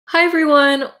Hi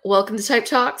everyone, welcome to Type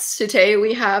Talks. Today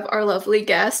we have our lovely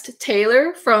guest,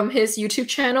 Taylor, from his YouTube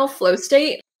channel, Flow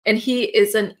State, and he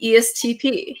is an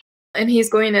ESTP. And he's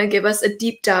going to give us a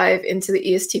deep dive into the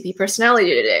ESTP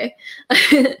personality today.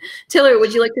 Taylor,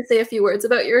 would you like to say a few words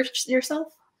about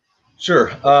yourself?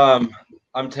 Sure.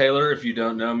 I'm Taylor. If you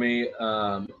don't know me,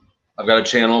 I've got a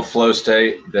channel, Flow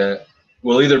State, that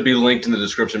will either be linked in the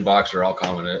description box or I'll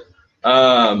comment it.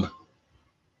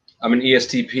 I'm an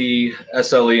ESTP,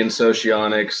 SLE in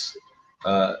Socionics,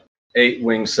 8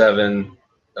 Wing 7,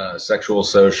 sexual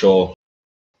social.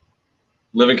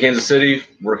 Live in Kansas City,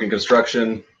 work in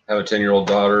construction, have a 10-year-old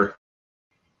daughter,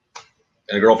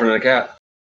 and a girlfriend and a cat.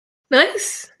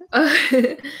 Nice.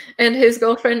 And his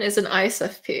girlfriend is an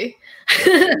ISFP.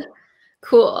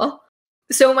 Cool.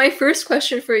 So my first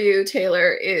question for you,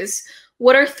 Taylor, is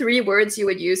what are 3 words you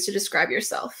would use to describe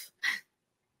yourself?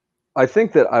 I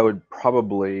think that I would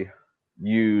probably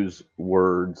use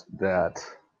words that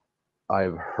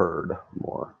I've heard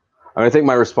more. I think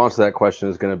my response to that question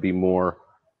is going to be more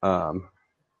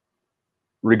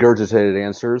regurgitated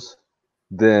answers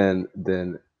than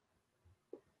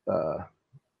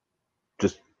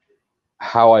just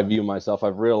how I view myself.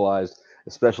 I've realized,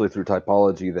 especially through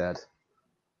typology, that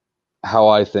how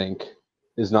I think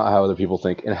is not how other people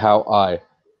think, and how I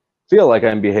feel like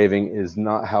I'm behaving is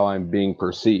not how I'm being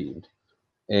perceived.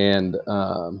 And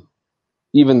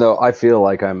even though I feel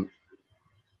like I'm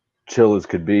chill as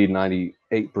could be 98%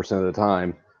 of the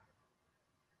time,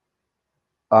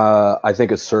 I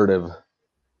think assertive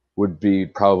would be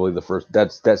probably the first.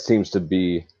 That seems to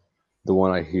be the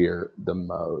one I hear the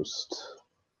most.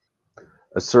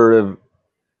 Assertive,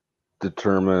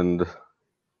 determined,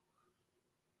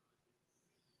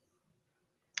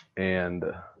 and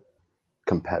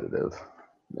competitive,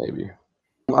 maybe.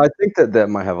 I think that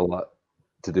might have a lot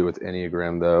to do with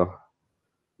Enneagram, though.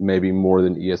 Maybe more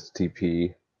than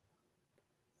ESTP.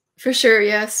 For sure,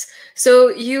 yes. So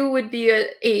you would be an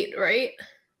 8, right?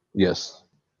 Yes.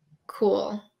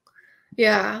 Cool.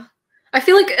 Yeah. I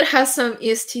feel like it has some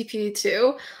ESTP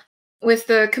too. With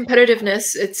the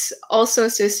competitiveness, it's also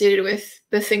associated with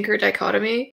the thinker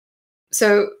dichotomy.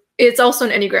 So it's also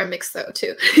an Enneagram mix though,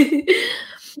 too.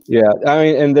 Yeah, I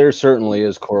mean, and there certainly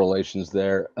is correlations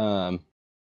there.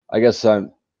 I guess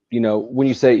when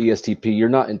you say ESTP, you're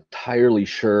not entirely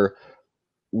sure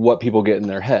what people get in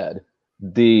their head.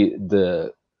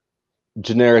 The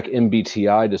generic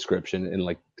MBTI description, and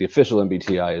like the official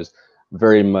MBTI, is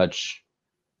very much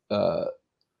more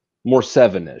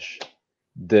 7-ish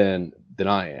than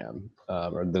I am,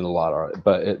 or than a lot are.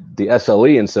 But the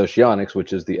SLE in Socionics,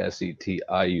 which is the SETI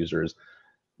users,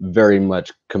 very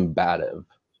much combative.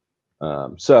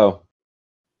 So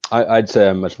I'd say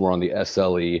I'm much more on the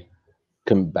SLE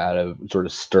combative, sort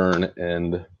of stern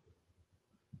end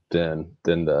than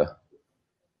the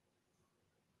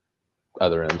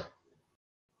other end.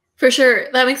 For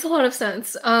sure. That makes a lot of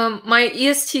sense. My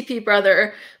ESTP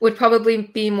brother would probably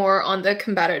be more on the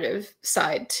combative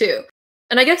side too.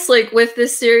 And I guess like with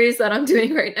this series that I'm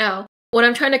doing right now, what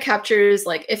I'm trying to capture is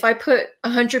like if I put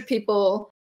 100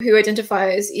 people who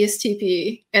identify as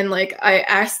ESTP and like I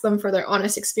ask them for their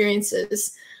honest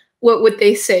experiences, what would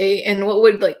they say, and what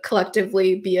would like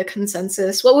collectively be a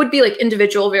consensus? What would be like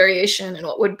individual variation, and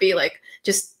what would be like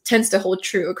just tends to hold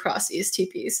true across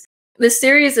ESTPs? This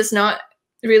series is not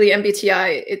really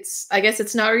MBTI. I guess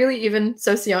it's not really even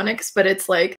socionics, but it's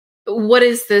like, what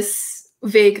is this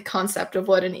vague concept of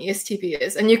what an ESTP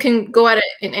is? And you can go at it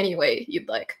in any way you'd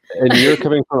like. And you're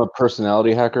coming from a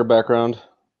personality hacker background?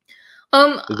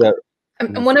 I'm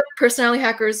one of Personality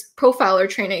Hacker's profiler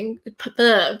trainers.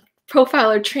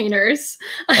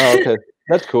 Oh, okay.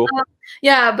 That's cool.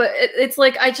 Yeah, but it's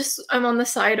like I'm on the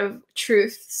side of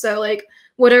truth. So like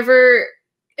whatever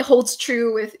holds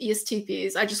true with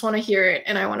ESTPs, I just want to hear it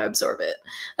and I want to absorb it.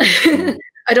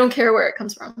 I don't care where it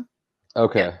comes from.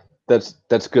 Okay. Yeah.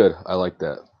 That's good. I like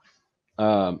that.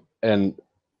 And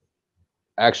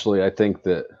actually, I think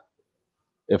that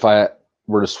if I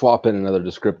were to swap in another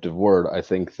descriptive word, I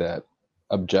think that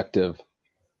objective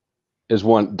is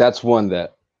one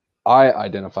that I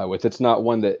identify with. It's not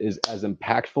one that is as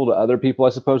impactful to other people. I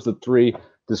suppose the 3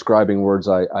 describing words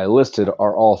I listed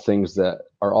are all things that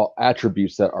are all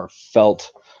attributes that are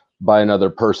felt by another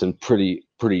person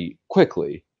pretty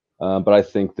quickly. But I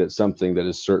think that something that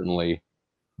is certainly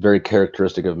very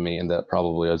characteristic of me, and that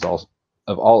probably is all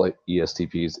of all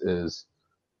ESTPs, is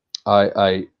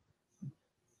I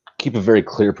keep a very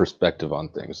clear perspective on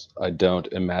things. I don't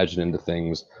imagine into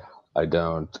things. I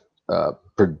don't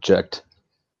project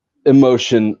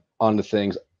emotion onto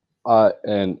things.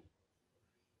 And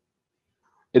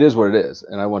it is what it is,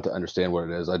 and I want to understand what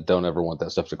it is. I don't ever want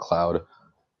that stuff to cloud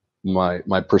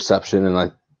my perception,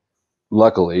 and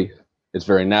luckily it's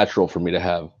very natural for me to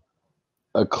have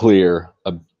a clear,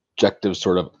 objective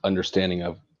sort of understanding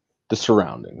of the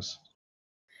surroundings.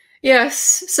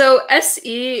 Yes. So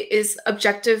SE is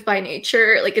objective by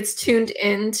nature. Like it's tuned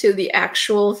into the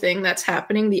actual thing that's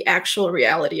happening, the actual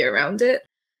reality around it.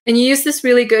 And you use this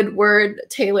really good word,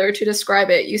 Taylor, to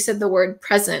describe it. You said the word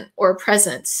present or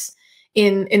presence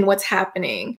in what's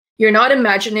happening. You're not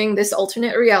imagining this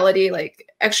alternate reality like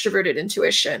extroverted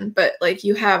intuition, but like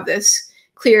you have this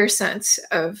clear sense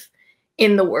of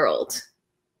in the world.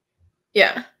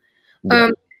 Yeah.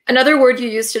 Another word you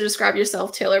used to describe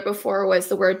yourself, Taylor, before was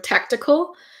the word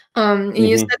tactical. And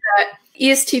you said that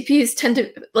ESTPs tend to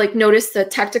like notice the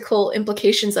tactical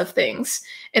implications of things,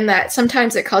 and that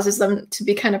sometimes it causes them to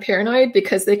be kind of paranoid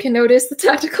because they can notice the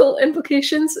tactical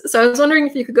implications. So I was wondering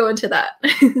if you could go into that.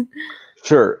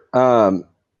 Sure.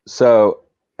 So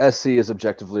SC is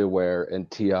objectively aware,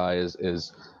 and TI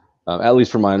is at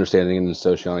least from my understanding in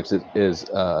socionics, it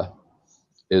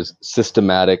is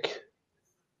systematic,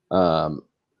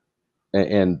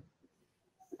 and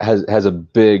has a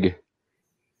big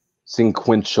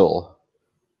sequential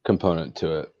component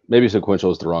to it. Maybe sequential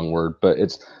is the wrong word, but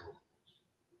it's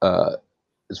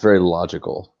very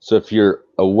logical. So if you're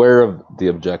aware of the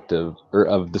objective or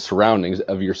of the surroundings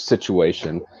of your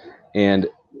situation, and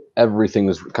everything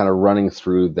is kind of running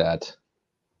through that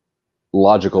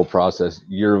logical process,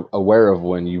 you're aware of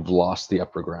when you've lost the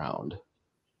upper ground.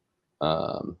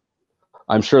 I'm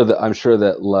sure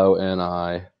that low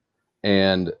NI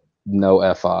and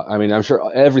no FI. I mean, I'm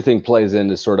sure everything plays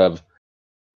into sort of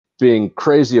being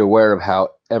crazy aware of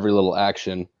how every little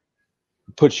action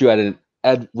puts you at an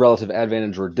relative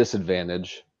advantage or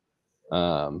disadvantage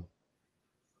first,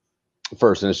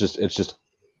 and it's just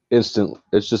instant.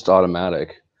 It's just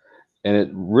automatic, and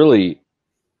it really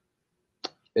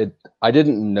I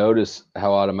didn't notice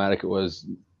how automatic it was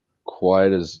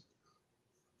quite as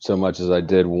so much as I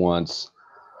did once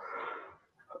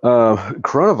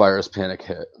coronavirus panic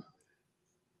hit,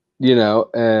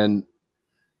 and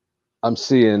I'm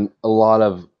seeing a lot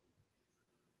of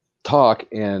talk,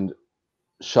 and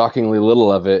shockingly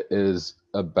little of it is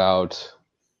about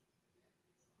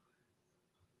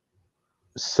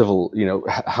civil,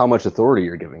 how much authority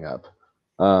you're giving up,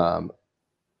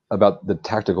 about the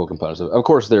tactical components of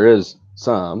course there is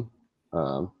some,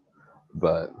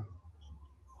 but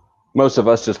most of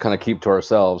us just kind of keep to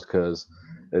ourselves because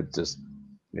it just,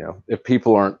 if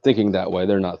people aren't thinking that way,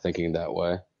 they're not thinking that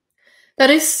way. That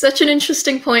is such an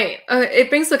interesting point. It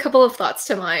brings a couple of thoughts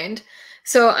to mind.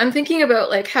 So I'm thinking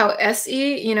about like how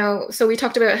SE, so we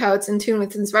talked about how it's in tune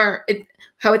with its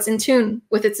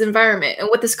environment, and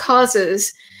what this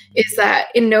causes is that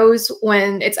it knows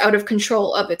when it's out of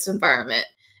control of its environment.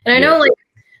 And I know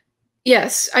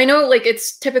I know like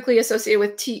it's typically associated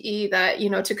with TE that,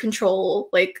 to control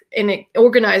like and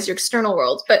organize your external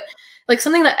world, but like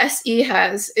something that SE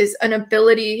has is an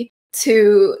ability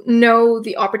to know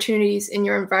the opportunities in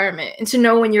your environment, and to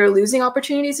know when you're losing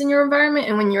opportunities in your environment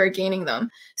and when you're gaining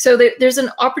them. So there's an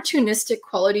opportunistic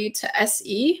quality to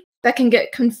SE that can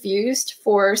get confused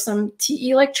for some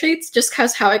TE-like traits just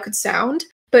because how it could sound.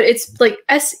 But it's like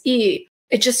SE,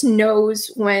 it just knows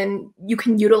when you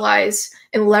can utilize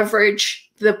and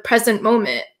leverage the present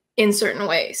moment in certain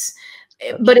ways.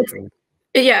 But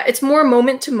it's more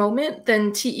moment to moment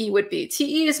than TE would be.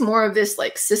 TE is more of this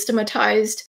like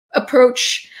systematized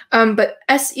approach, but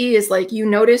SE is like you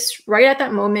notice right at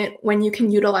that moment when you can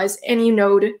utilize any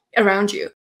node around you.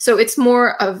 So it's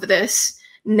more of this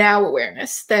now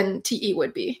awareness than TE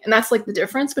would be, and that's like the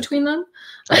difference between them.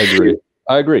 I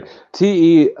agree.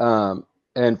 TE,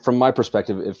 and from my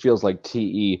perspective, it feels like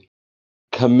TE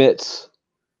commits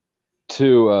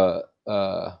too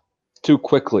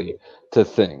quickly to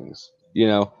things,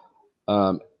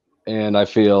 and I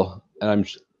feel, and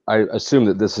I assume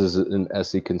that this is an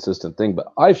SE consistent thing,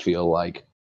 but I feel like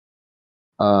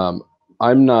I'm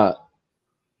not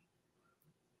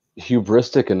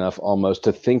hubristic enough almost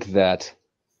to think that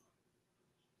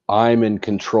I'm in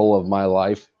control of my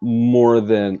life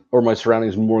or my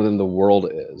surroundings more than the world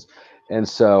is. And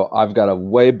so I've got a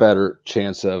way better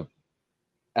chance of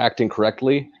acting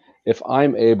correctly if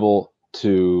I'm able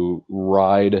to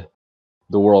ride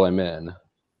the world I'm in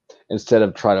instead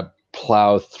of try to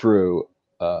plow through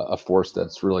a force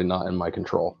that's really not in my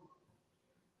control.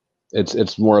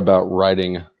 It's more about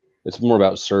riding. It's more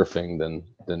about surfing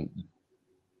than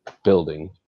building.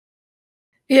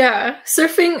 Yeah,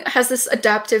 surfing has this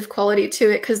adaptive quality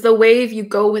to it because the wave, you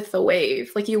go with the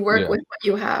wave, like you work Yeah. with what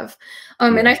you have.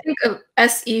 And I think a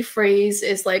SE phrase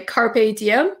is like carpe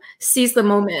diem, seize the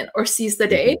moment or seize the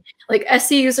day. Like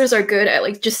SE users are good at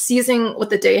like just seizing what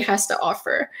the day has to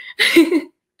offer.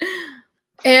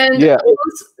 And yeah,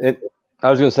 I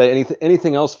was gonna say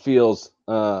anything else feels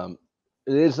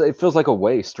it feels like a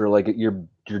waste, or like you're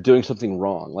doing something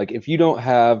wrong. Like if I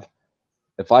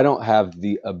don't have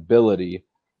the ability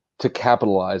to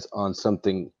capitalize on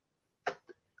something,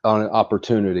 on an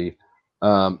opportunity,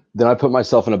 then I put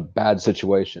myself in a bad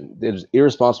situation. It is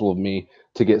irresponsible of me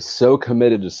to get so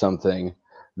committed to something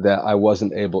that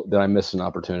I missed an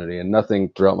opportunity. And nothing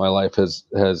throughout my life has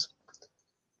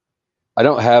I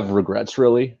don't have regrets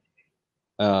really.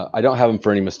 I don't have them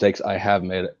for any mistakes I have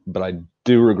made, but I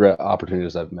do regret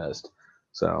opportunities I've missed.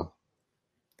 So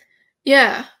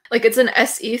yeah, like it's an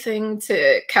SE thing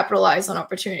to capitalize on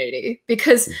opportunity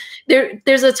because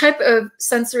there's a type of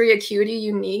sensory acuity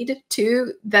you need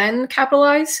to then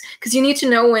capitalize, because you need to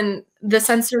know when the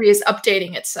sensory is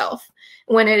updating itself.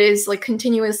 When it is like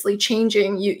continuously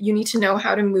changing, you need to know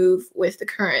how to move with the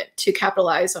current to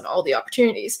capitalize on all the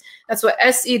opportunities. That's what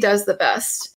SE does the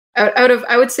best. Out of,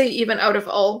 I would say, even out of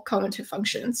all cognitive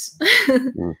functions.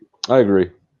 I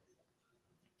agree.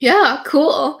 Yeah,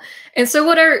 cool. And so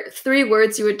what are 3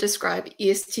 words you would describe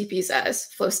ESTPs as,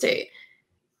 flow state?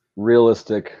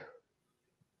 Realistic,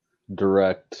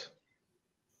 direct,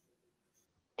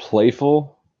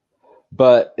 playful,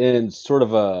 but in sort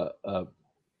of a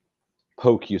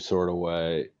poke you sort of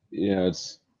way. You know,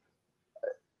 it's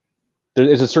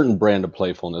a certain brand of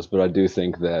playfulness, but I do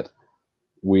think that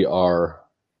we are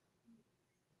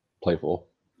playful,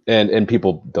 and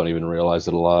people don't even realize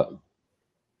it a lot,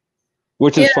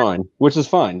 which is fine.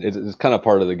 It's kind of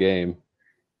part of the game.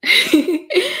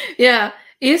 Yeah,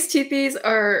 ESTPs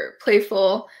are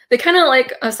playful. They kind of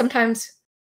like sometimes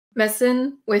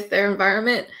messing with their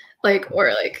environment, like,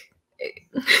 or like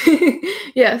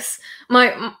yes.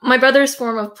 My brother's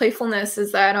form of playfulness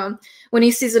is that when he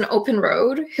sees an open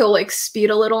road, he'll like speed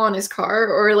a little on his car,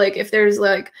 or like if there's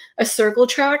like a circle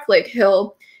track, like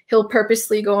he'll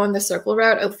purposely go on the circle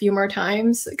route a few more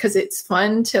times because it's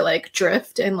fun to like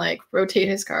drift and like rotate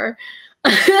his car.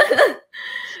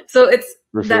 So it's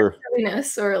For that sure.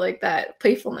 silliness or like that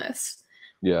playfulness.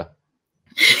 Yeah.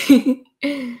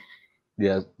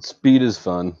 Yeah, speed is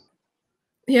fun.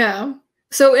 Yeah.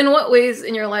 So in what ways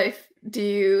in your life do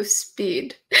you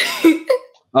speed?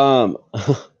 Well,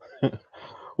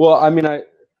 I mean,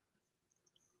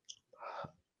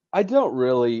 I don't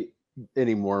really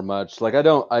anymore much. Like I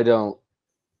don't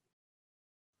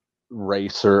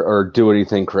race or do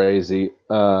anything crazy.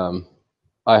 I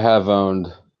have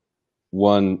owned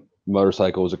one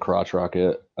motorcycle, was a crotch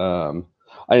rocket. I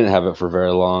didn't have it for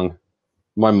very long.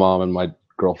 My mom and my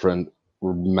girlfriend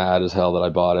were mad as hell that I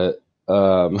bought it.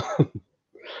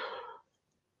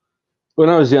 When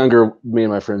I was younger, me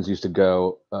and my friends used to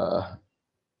go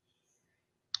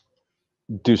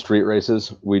do street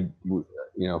races. You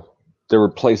know, there were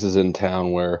places in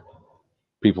town where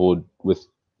people would, with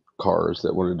cars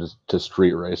that wanted to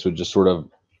street race, would just sort of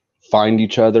find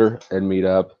each other and meet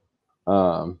up.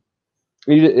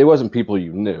 It wasn't people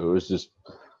you knew. It was just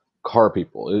car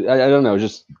people. I don't know,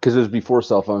 just because it was before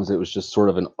cell phones, it was just sort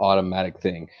of an automatic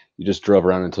thing. You just drove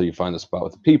around until you find the spot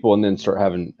with the people, and then start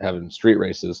having street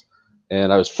races.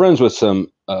 And I was friends with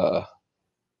some. I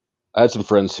had some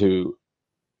friends who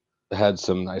had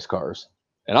some nice cars,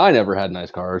 and I never had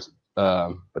nice cars,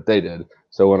 but they did.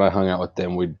 So when I hung out with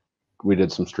them, we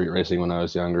did some street racing when I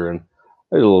was younger, and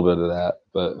I did a little bit of that.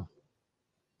 But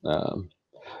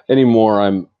anymore,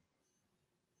 I'm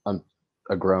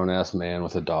a grown ass man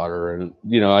with a daughter, and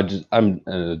you know, I'm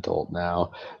an adult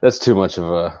now. That's too much of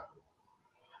a.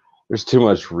 There's too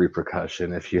much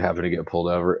repercussion if you happen to get pulled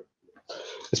over,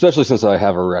 especially since I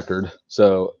have a record.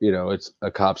 So you know, it's a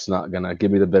cop's not gonna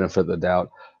give me the benefit of the doubt.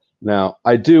 Now,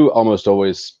 I do almost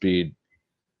always speed,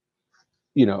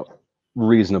 you know,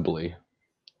 reasonably,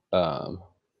 5,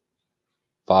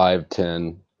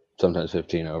 10, sometimes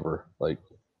 15 over. Like,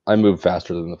 I move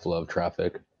faster than the flow of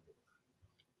traffic.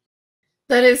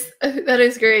 That is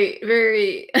great.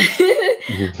 Very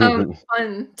fun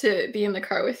to be in the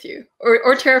car with you,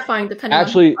 or terrifying depending.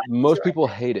 Actually, most people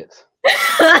hate it.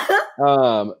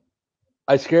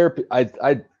 I scare.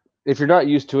 I if you're not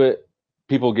used to it,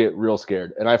 people get real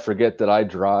scared, and I forget that I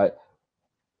drive.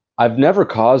 I've never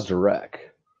caused a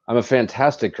wreck. I'm a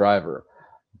fantastic driver,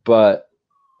 but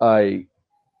I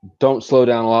don't slow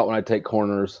down a lot when I take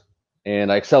corners,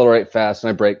 and I accelerate fast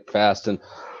and I brake fast, and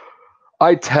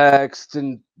I text,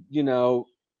 and you know,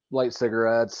 light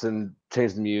cigarettes and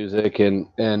change the music, and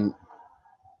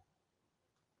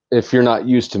if you're not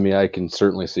used to me, I can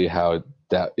certainly see how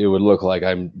that it would look like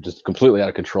I'm just completely out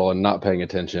of control and not paying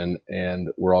attention, and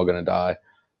we're all going to die.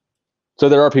 So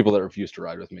there are people that refuse to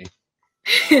ride with me.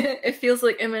 It feels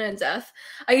like imminent death.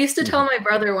 I used to tell my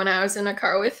brother when I was in a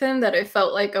car with him that it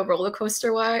felt like a roller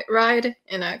coaster ride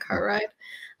in a car ride,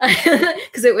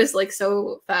 because it was like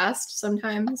so fast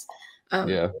sometimes.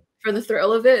 For the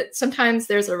thrill of it. Sometimes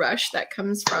there's a rush that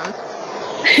comes from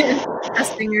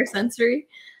testing your sensory.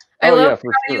 I love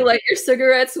how you light your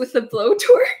cigarettes with a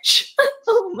blowtorch.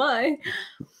 Oh my.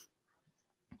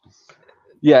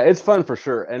 Yeah, it's fun for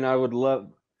sure, and I would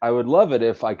love it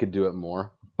if I could do it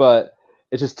more, but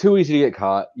it's just too easy to get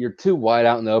caught. You're too wide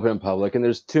out in the open in public, and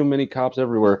there's too many cops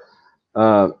everywhere.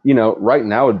 You know, right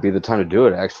now would be the time to do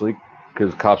it, actually,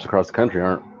 because cops across the country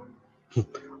aren't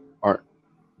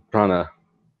trying to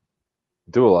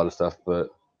do a lot of stuff, but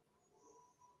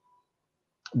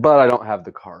I don't have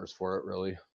the cars for it,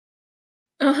 really.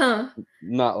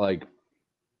 Not like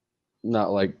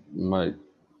my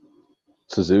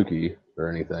Suzuki or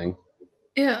anything.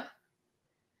 Yeah.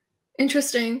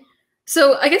 Interesting.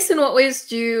 So I guess in what ways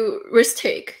do you risk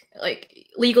take? Like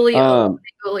legally,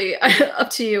 illegally, up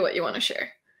to you what you want to share.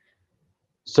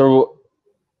 So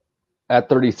at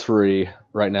 33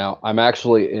 right now, I'm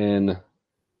actually in,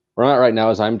 where I'm at right now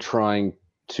is I'm trying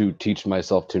to teach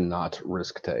myself to not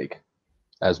risk take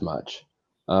as much.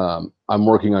 I'm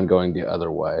working on going the other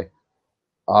way.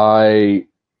 I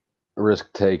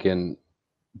risk take in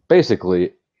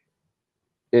basically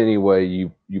any way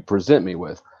you present me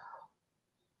with.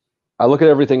 I look at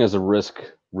everything as a risk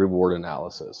reward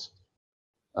analysis.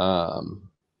 And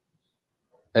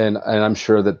I'm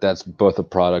sure that that's both a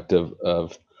product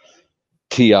of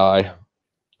TI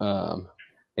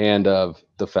and of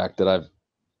the fact that I've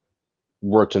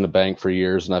worked in a bank for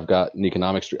years and I've got an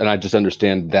economics, and I just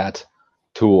understand that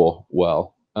tool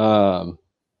well.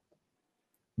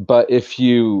 But if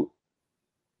you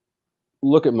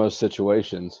look at most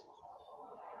situations,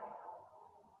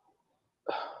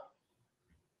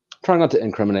 try not to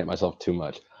incriminate myself too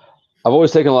much. I've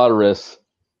always taken a lot of risks.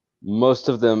 Most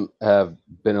of them have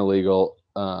been illegal.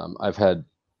 I've had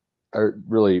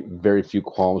really very few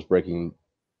qualms breaking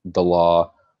the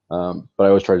law, but I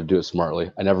always tried to do it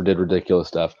smartly. I never did ridiculous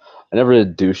stuff. I never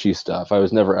did douchey stuff. I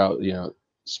was never out,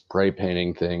 spray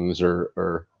painting things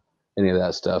or any of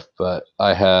that stuff. But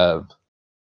I have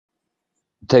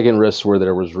taken risks where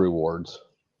there was rewards,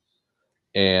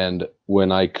 and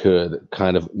when I could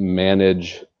kind of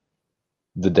manage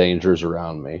the dangers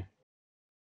around me,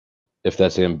 if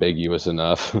that's ambiguous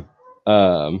enough.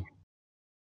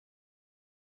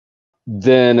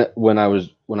 Then when I was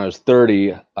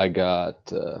 30, I got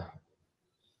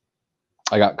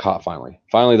caught finally.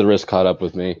 Finally, the risk caught up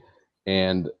with me,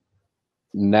 and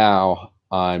now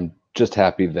I'm just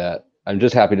happy to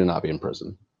not be in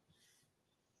prison.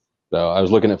 So I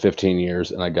was looking at 15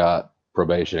 years, and I got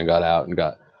probation and got out and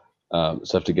got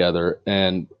stuff together.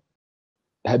 And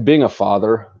being a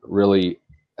father really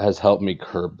has helped me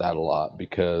curb that a lot,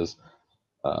 because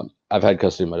I've had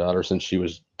custody of my daughter since she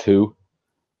was 2,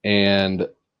 and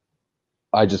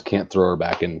I just can't throw her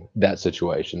back in that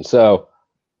situation. So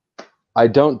I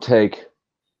don't take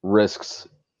risks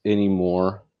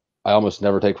anymore. I almost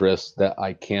never take risks that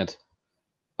I can't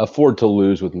afford to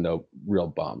lose with no real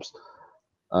bumps.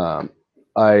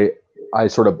 I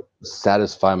sort of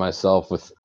satisfy myself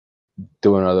with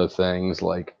doing other things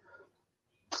like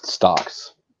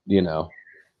stocks.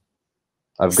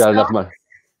 I've got enough money.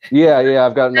 Yeah,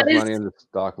 I've got enough money in the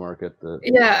stock market.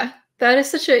 Yeah, that is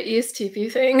such an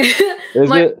ESTP thing.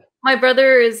 My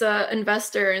brother is an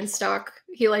investor in stock.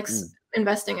 He likes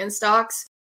investing in stocks.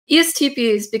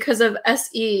 ESTPs, because of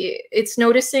SE,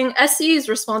 SE is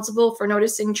responsible for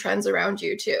noticing trends around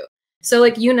you too. So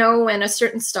when a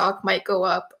certain stock might go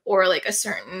up or like a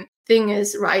certain thing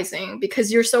is rising,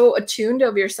 because you're so attuned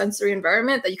of your sensory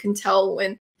environment that you can tell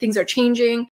when things are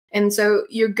changing. And so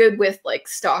you're good with like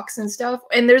stocks and stuff.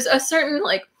 And there's a certain,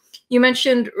 you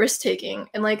mentioned risk taking,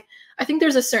 and I think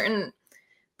there's a certain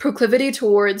proclivity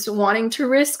towards wanting to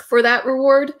risk for that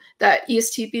reward that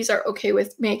ESTPs are okay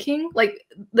with making.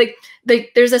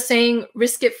 There's a saying,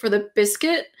 risk it for the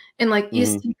biscuit, and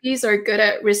ESTPs are good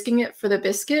at risking it for the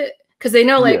biscuit, because they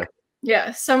know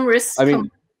some risks. I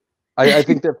mean, I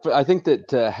think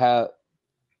that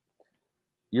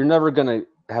you're never gonna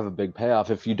have a big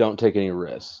payoff if you don't take any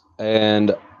risks.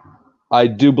 And I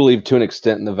do believe to an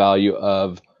extent in the value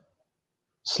of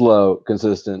slow,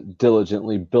 consistent,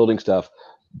 diligently building stuff,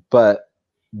 but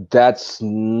that's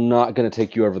not going to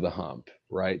take you over the hump,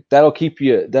 right? That'll keep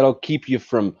you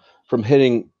from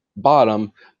hitting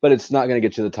bottom, but it's not going to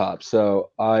get you to the top.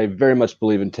 So I very much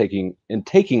believe in taking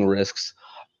risks.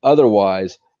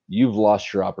 Otherwise, you've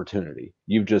lost your opportunity.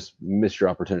 You've just missed your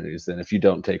opportunities then if you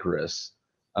don't take risks.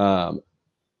 And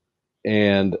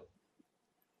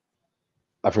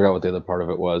I forgot what the other part of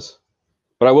it was.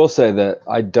 But I will say that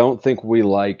I don't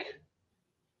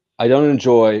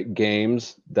enjoy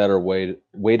games that are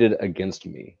weighted against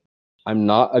me. I'm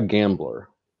not a gambler.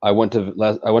 I went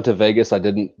to Vegas. I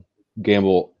didn't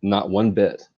gamble not one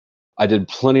bit. I did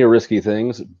plenty of risky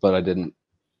things, but I didn't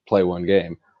play one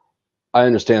game. I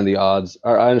understand the odds,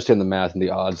 or I understand the math and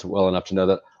the odds well enough to know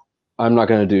that I'm not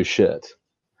going to do shit.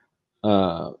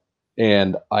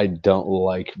 And I don't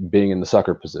like being in the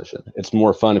sucker position. It's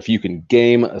more fun if you can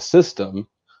game a system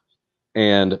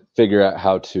and figure out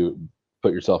how to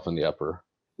put yourself with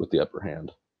the upper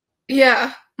hand.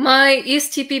 Yeah, my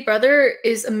ESTP brother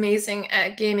is amazing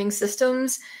at gaming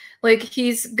systems. Like,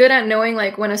 he's good at knowing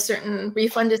like when a certain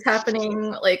refund is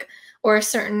happening, like, or a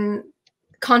certain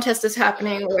contest is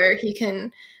happening where he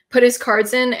can put his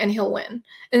cards in and he'll win.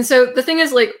 And so the thing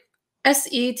is, like,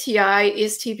 SETI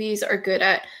ESTPs are good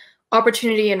at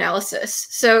opportunity analysis.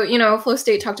 So, you know, Flow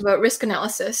State talked about risk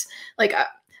analysis. Like,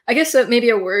 I guess that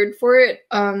maybe a word for it,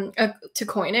 to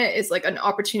coin it, is like an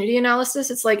opportunity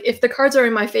analysis. It's like, if the cards are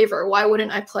in my favor, why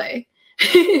wouldn't I play?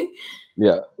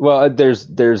 Yeah. Well, there's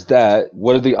that.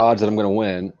 What are the odds that I'm going to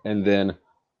win? And then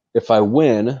if I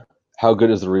win, how good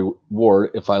is the reward?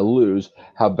 If I lose,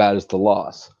 how bad is the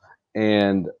loss?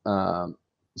 And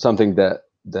something that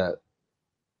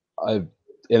I've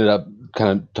ended up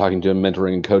kind of talking to,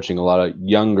 mentoring and coaching a lot of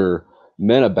younger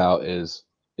men about is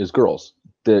girls.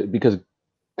 Because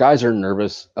guys are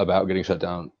nervous about getting shut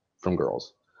down from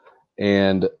girls.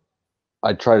 And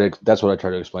that's what I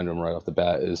try to explain to them right off the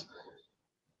bat is,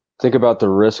 think about the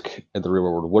risk and the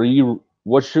reward.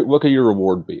 What could your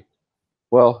reward be?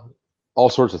 Well, all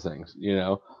sorts of things, you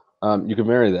know. You could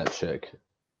marry that chick,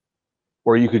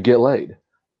 or you could get laid.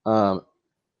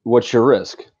 What's your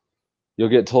risk? You'll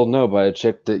get told no by a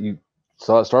chick that you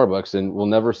saw at Starbucks and will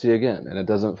never see again, and it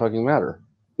doesn't fucking matter.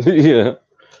 Yeah.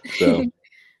 So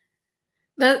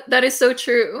that is so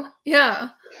true. Yeah.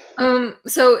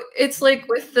 So it's like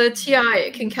with the TI,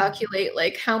 it can calculate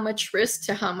like how much risk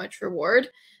to how much reward.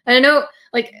 And I know,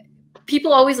 like,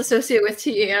 people always associate with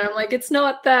TE, and I'm like, it's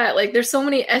not that. Like, there's so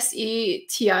many SETI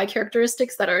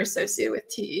characteristics that are associated with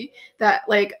TE that,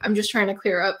 like, I'm just trying to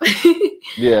clear up.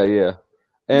 yeah.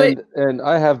 And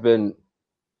I have been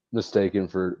mistaken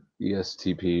for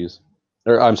ESTPs,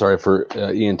 or I'm sorry, for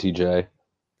ENTJ.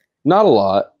 Not a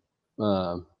lot,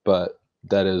 but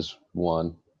that is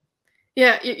one.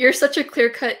 Yeah, you're such a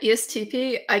clear-cut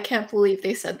ESTP. I can't believe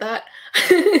they said that.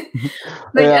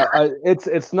 Yeah,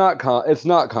 it's not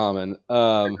common.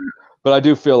 But I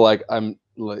do feel like I'm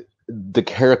like the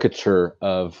caricature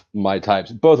of my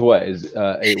types both ways,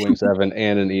 8-wing-7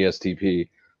 and an ESTP.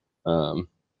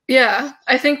 Yeah,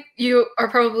 I think you are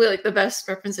probably like the best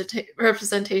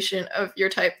representation of your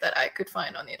type that I could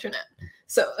find on the internet.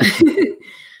 So,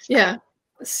 yeah,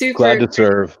 super glad to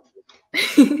serve.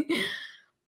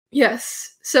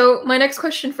 Yes. So my next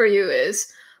question for you is,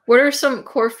 what are some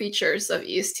core features of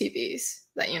ESTPs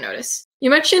that you notice? You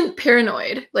mentioned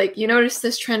paranoid. Like, you noticed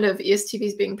this trend of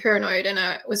ESTPs being paranoid, and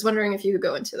I was wondering if you could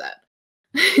go into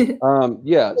that.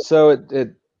 Yeah. So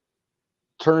it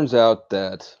turns out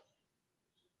that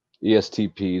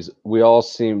ESTPs, we all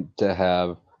seem to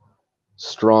have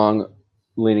strong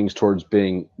leanings towards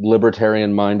being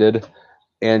libertarian-minded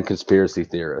and conspiracy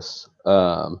theorists.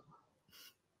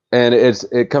 And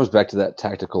it comes back to that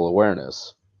tactical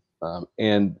awareness,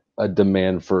 and a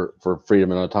demand for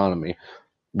freedom and autonomy.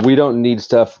 We don't need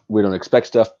stuff. We don't expect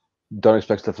stuff. Don't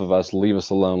expect stuff of us. Leave us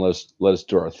alone. Let us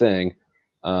do our thing.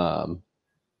 And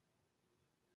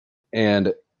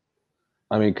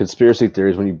I mean, conspiracy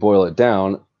theories, when you boil it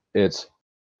down, it's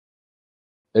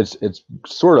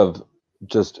sort of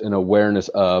just an awareness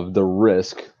of the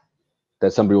risk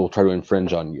that somebody will try to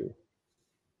infringe on you,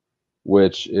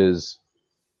 which is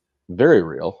very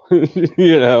real.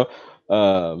 You know,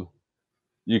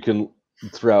 you can,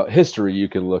 throughout history, you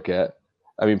can look at,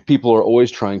 I mean, people are always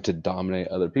trying to dominate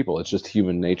other people. It's just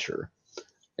human nature.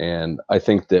 And I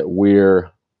think that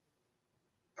we're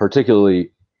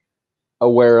particularly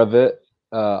aware of it.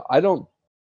 I don't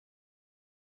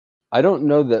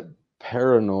know that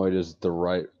paranoid is the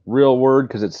real word,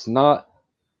 because it's not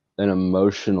an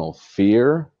emotional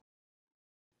fear.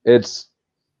 It's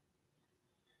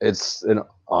an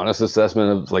honest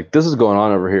assessment of, like, this is going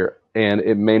on over here, and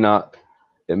it may not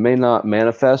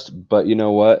manifest, but you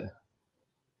know what?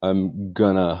 I'm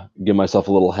gonna give myself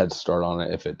a little head start on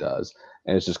it if it does.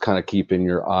 and it's just kind of keeping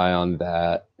your eye on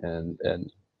that and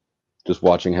just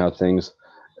watching how things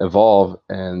evolve.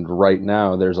 And right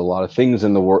now there's a lot of things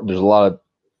in the world, there's a lot of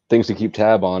things to keep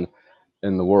tab on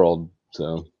in the world.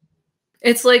 So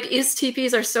it's like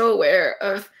ESTPs are so aware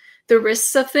of the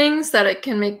risks of things that it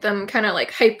can make them kind of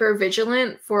like hyper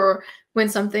vigilant for when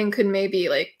something could maybe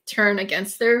like turn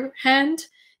against their hand,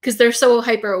 because they're so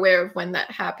hyper aware of when that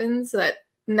happens that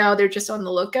now they're just on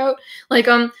the lookout. Like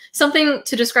something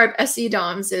to describe SE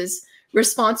DOMs is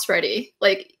response ready.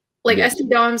 Like yes. SE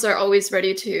DOMs are always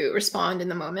ready to respond in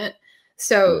the moment.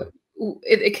 So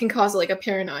it can cause like a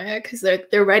paranoia because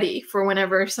they're ready for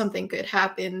whenever something could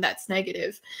happen that's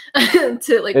negative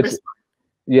to like respond.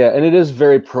 Yeah, and it is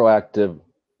very proactive.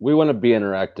 We want to be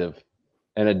interactive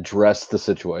and address the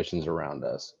situations around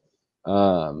us.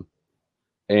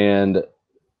 And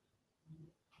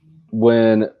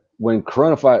when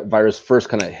coronavirus first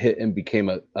kind of hit and became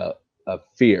a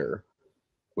fear,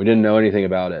 we didn't know anything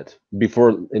about it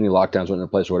before any lockdowns went into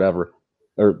place or whatever,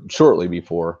 or shortly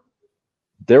before.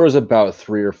 There was about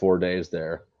 3 or 4 days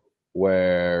there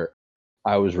where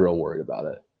I was real worried about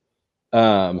it.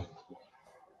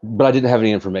 But I didn't have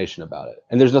any information about it,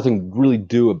 and there's nothing really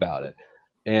do about it.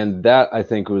 And that, I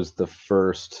think, was the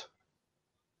first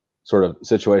sort of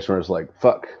situation where it's like,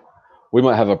 fuck, we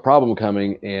might have a problem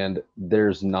coming and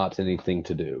there's not anything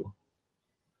to do.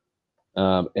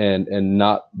 And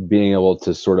not being able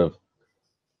to sort of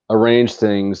arrange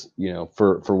things, you know,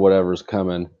 for whatever's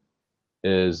coming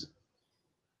is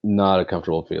not a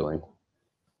comfortable feeling.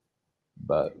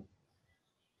 But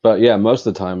yeah, most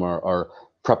of the time our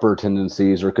prepper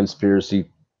tendencies or conspiracy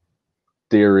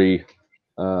theory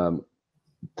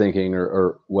thinking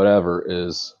or whatever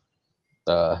is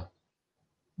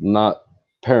not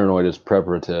paranoid, is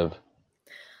preparative.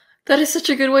 That is such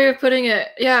a good way of putting it.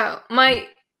 Yeah, my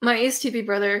ESTP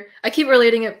brother, I keep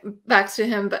relating it back to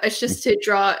him, but it's just to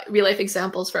draw real life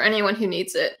examples for anyone who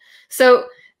needs it. So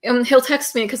he'll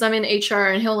text me because I'm in HR,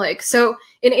 and he'll like, so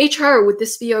in HR, would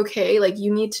this be okay? Like,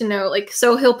 you need to know, like,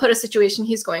 so he'll put a situation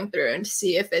he's going through and to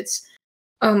see if it's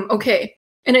okay.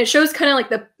 And it shows kind of like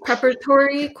the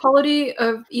preparatory quality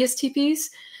of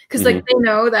ESTPs, because like they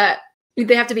know that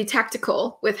they have to be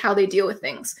tactical with how they deal with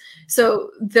things. So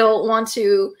they'll want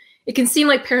to, it can seem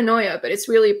like paranoia, but it's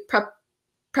really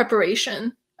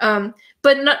preparation. But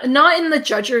not in the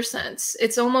judger sense.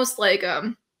 It's almost like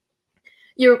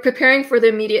you're preparing for the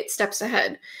immediate steps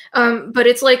ahead. But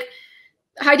it's like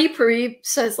Heidi Puri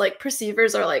says, like,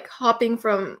 perceivers are like hopping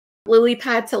from lily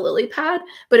pad to lily pad,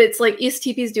 but it's like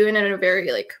ESTPs doing it in a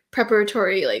very like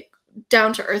preparatory, like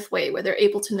down to earth way where they're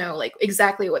able to know like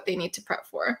exactly what they need to prep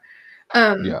for.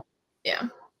 Yeah.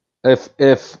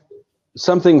 If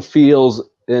something feels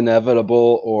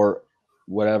inevitable or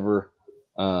whatever,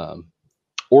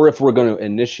 or if we're going to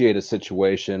initiate a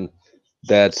situation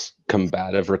that's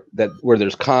combative or that where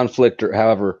there's conflict or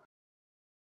however,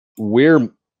 we're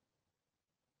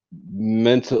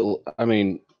mental. I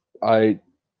mean, I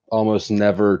almost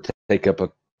never take up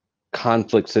a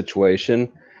conflict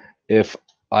situation if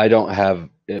I don't have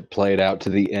it played out to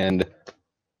the end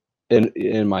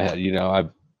in my head. You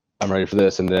know, I'm ready for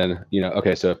this, and then, you know,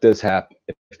 okay, so if this if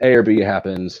A or B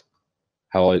happens,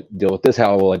 how will I deal with this?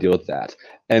 How will I deal with that?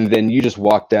 And then you just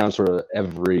walk down sort of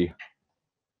every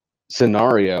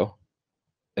scenario,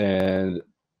 and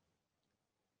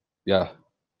yeah,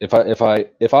 if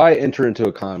I enter into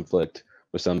a conflict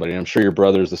with somebody, and I'm sure your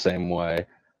brother's the same way,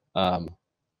 I've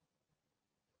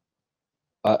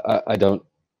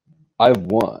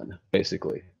won,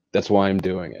 basically. That's why I'm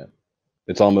doing it.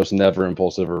 It's almost never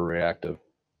impulsive or reactive.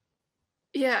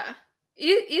 Yeah.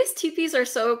 ESTPs are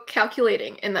so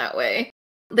calculating in that way.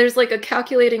 There's like a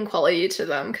calculating quality to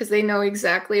them because they know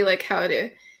exactly like how to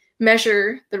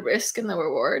measure the risk and the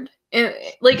reward. And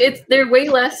like they're way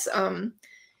less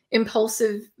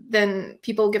impulsive than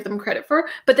people give them credit for,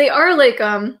 but they are like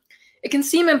it can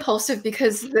seem impulsive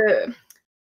because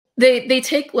they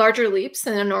take larger leaps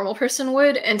than a normal person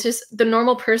would, and just the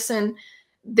normal person,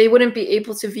 they wouldn't be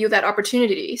able to view that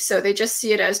opportunity, so they just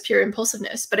see it as pure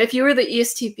impulsiveness. But if you were the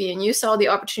ESTP and you saw the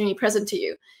opportunity present to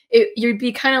you, you'd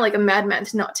be kind of like a madman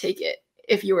to not take it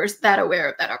if you were that aware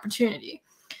of that opportunity.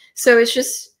 So it's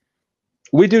just,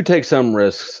 we do take some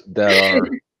risks that are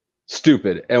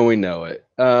stupid, and we know it.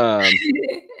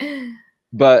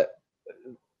 But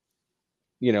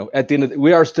you know, at the end of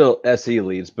we are still SE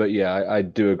leads, but yeah, I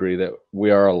do agree that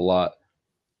we are a lot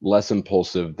less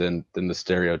impulsive than the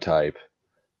stereotype.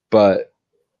 But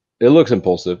it looks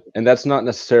impulsive, and that's not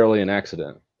necessarily an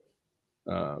accident.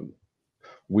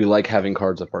 We like having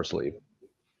cards up our sleeve.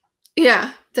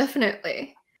 Yeah,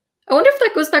 definitely. I wonder if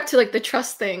that goes back to like the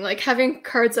trust thing. Like having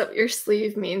cards up your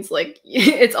sleeve means like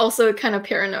it's also kind of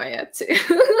paranoia too.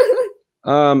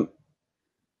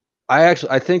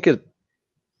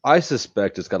 I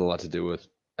suspect it's got a lot to do with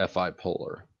FI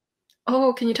polar.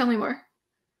 Oh, can you tell me more?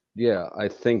 Yeah, I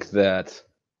think that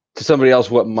to somebody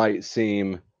else, what might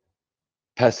seem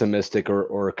pessimistic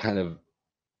or kind of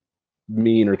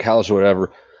mean or callous or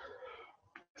whatever,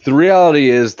 the reality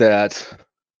is that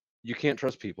you can't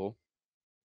trust people.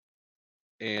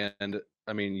 And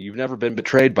I mean, you've never been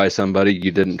betrayed by somebody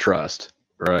you didn't trust,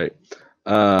 right?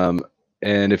 And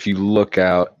if you look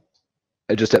out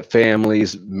just at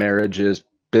families, marriages,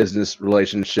 business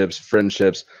relationships,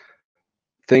 friendships,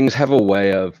 things have a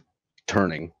way of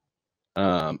turning.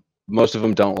 Most of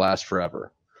them don't last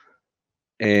forever.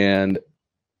 And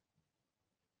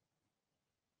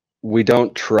we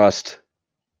don't trust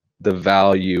the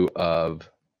value of,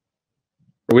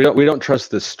 or we don't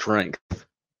trust the strength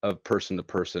of person to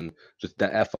person, just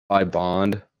the FI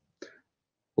bond,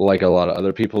 like a lot of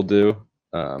other people do.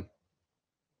 I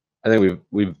think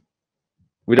we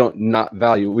don't not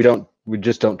value, we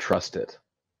just don't trust it.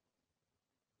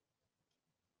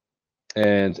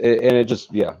 And it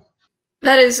just, yeah.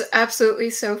 That is absolutely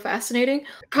so fascinating.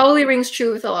 Probably rings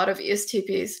true with a lot of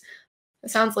ESTPs. It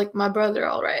sounds like my brother,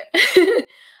 all right.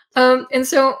 And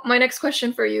so my next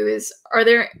question for you is, are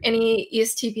there any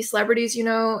ESTP celebrities you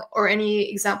know, or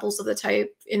any examples of the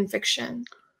type in fiction?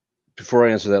 Before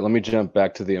I answer that, let me jump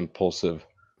back to the impulsive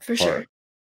For part. sure.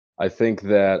 I think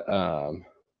that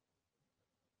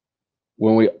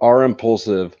when we are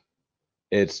impulsive,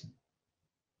 it's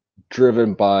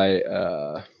driven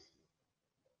by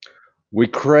we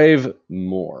crave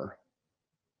more,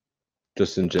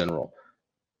 just in general,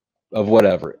 of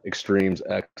whatever, extremes,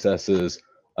 excesses,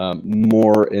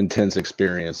 more intense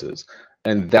experiences.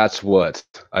 And that's what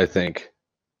I think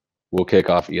will kick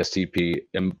off ESTP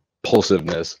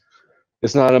impulsiveness.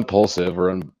 It's not impulsive or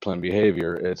unplanned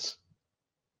behavior. It's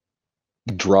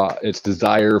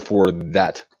desire for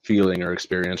that feeling or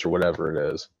experience or whatever it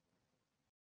is.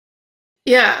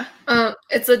 Yeah,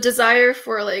 it's a desire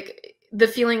for like the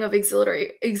feeling of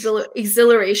exhilaration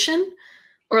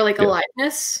or like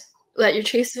aliveness that you're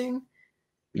chasing.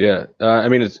 Yeah, I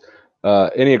mean, it's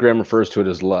Enneagram refers to it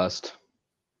as lust,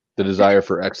 the desire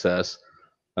for excess.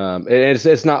 And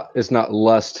it's not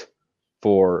lust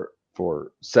for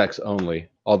sex only,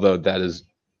 although that is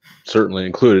certainly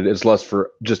included. It's lust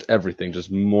for just everything,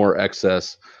 just more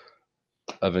excess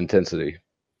of intensity.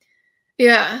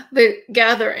 Yeah, the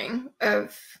gathering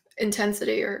of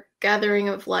intensity or gathering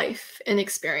of life and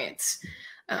experience.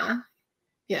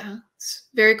 Yeah, it's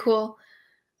very cool.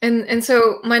 And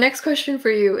so my next question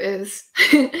for you is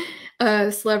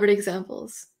celebrity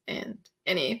examples and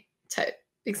any type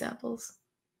examples.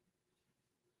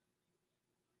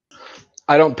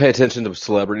 I don't pay attention to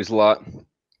celebrities a lot.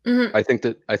 Mm-hmm. I think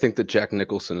that Jack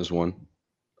Nicholson is one.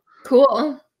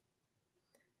 Cool.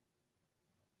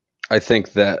 I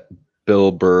think that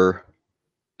Bill Burr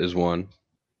is one.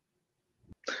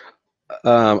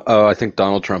 I think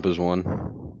Donald Trump is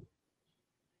one.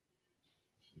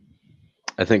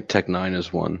 I think Tech9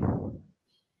 is one.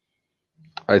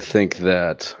 I think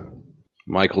that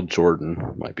Michael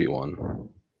Jordan might be one.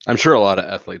 I'm sure a lot of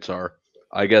athletes are.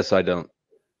 I guess I don't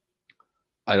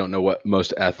know what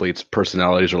most athletes'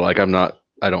 personalities are like. I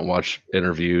don't watch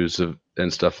interviews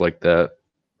and stuff like that.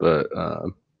 But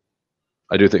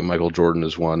I do think Michael Jordan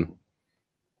is one.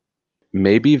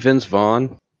 Maybe Vince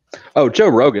Vaughn. Oh, Joe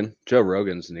Rogan. Joe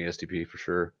Rogan's an ESTP for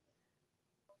sure.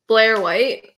 Blair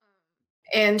White,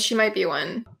 and she might be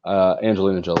one.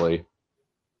 Angelina Jolie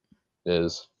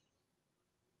that's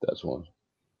one.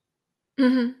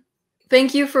 Mm-hmm.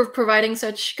 Thank you for providing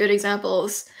such good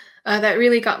examples. That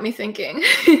really got me thinking.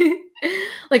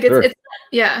 Like it's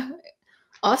yeah,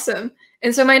 awesome.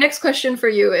 And so my next question for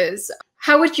you is,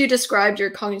 how would you describe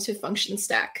your cognitive function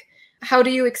stack? How do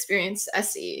you experience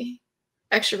SE,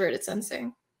 extroverted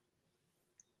sensing?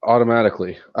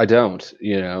 Automatically. I don't,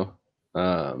 I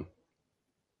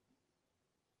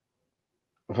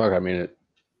mean,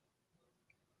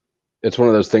 it's one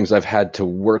of those things I've had to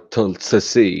work to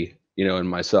see, in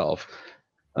myself,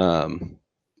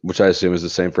 which I assume is the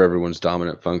same for everyone's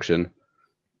dominant function.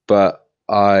 But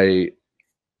I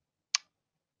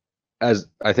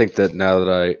think that now that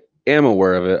I am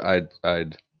aware of it,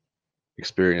 I'd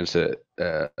experience it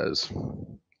as,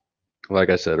 like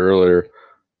I said earlier,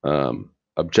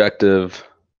 objective,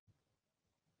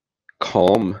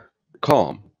 calm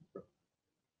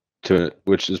to it,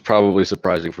 which is probably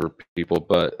surprising for people,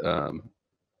 but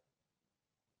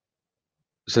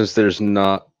since it's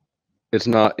not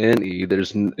in E,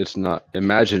 it's not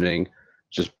imagining,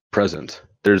 just present.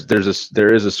 There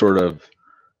is a sort of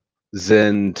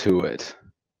zen to it,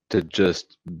 to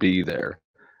just be there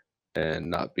and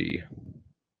not be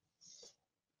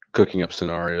cooking up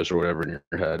scenarios or whatever in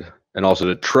your head, and also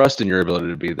to trust in your ability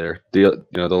to be there. The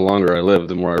longer I live,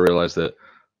 the more I realize that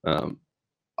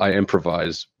I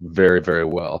improvise very, very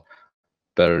well,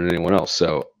 better than anyone else.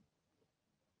 So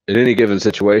in any given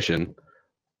situation,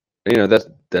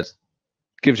 that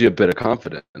gives you a bit of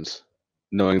confidence,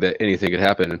 knowing that anything could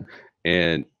happen,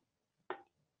 and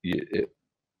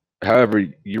however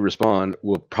you respond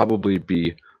will probably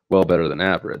be well better than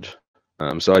average.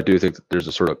 So I do think that there's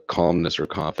a sort of calmness or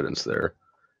confidence there,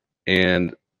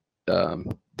 and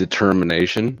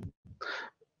determination,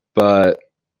 but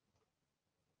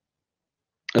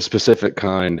a specific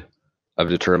kind of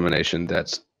determination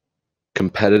that's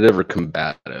competitive or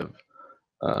combative.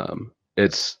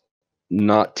 It's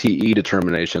not TE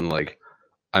determination, like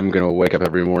I'm going to wake up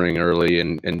every morning early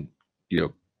and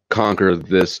conquer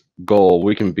this goal.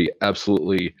 We can be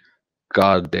absolutely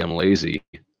goddamn lazy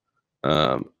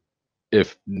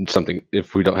if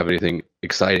we don't have anything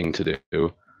exciting to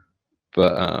do.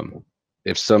 But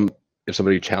if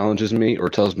somebody challenges me or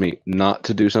tells me not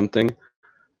to do something,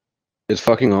 it's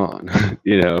fucking on.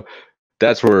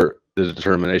 That's where the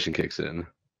determination kicks in.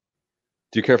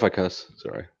 Do you care if I cuss?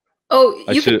 Sorry. Oh,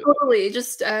 you can totally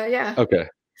just yeah. Okay.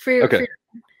 Okay.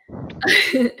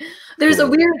 There's a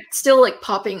weird still like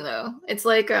popping though. It's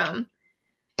like yeah.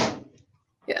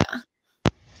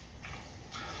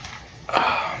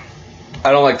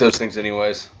 I don't like those things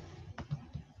anyways.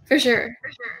 For sure.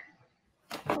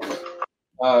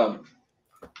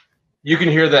 You can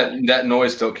hear that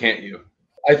noise still, can't you?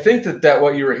 I think that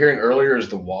what you were hearing earlier is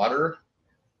the water,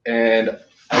 and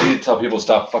I need to tell people to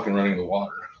stop fucking running the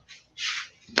water.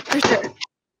 For sure.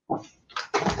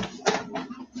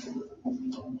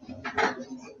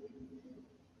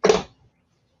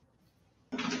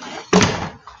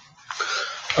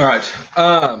 All right.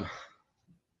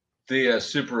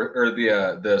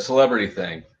 The celebrity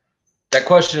thing. That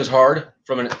question is hard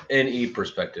from an NE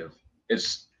perspective.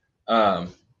 It's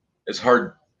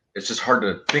hard. It's just hard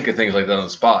to think of things like that on the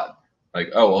spot. Like,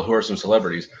 oh well, who are some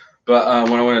celebrities? But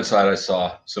when I went inside, I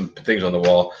saw some things on the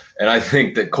wall, and I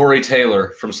think that Corey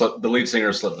Taylor from the lead singer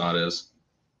of Slipknot is.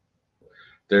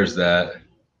 There's that.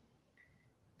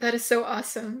 That is so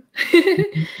awesome.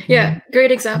 Yeah,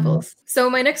 great examples. So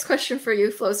my next question for you,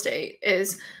 Flow State,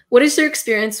 is what is your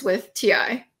experience with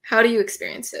TI? How do you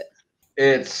experience it?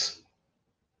 It's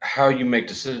how you make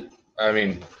decisions. I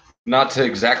mean, not to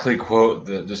exactly quote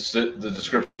the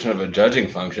description of a judging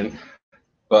function,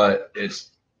 but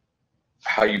it's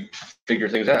how you figure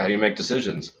things out, how you make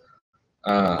decisions.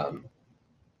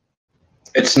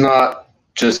 It's not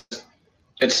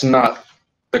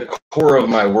the core of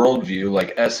my worldview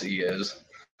like SE is,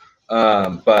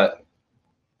 but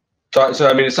so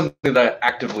I mean, it's something that I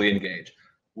actively engage.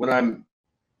 When I'm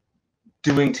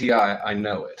doing TI, I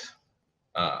know it,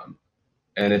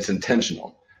 and it's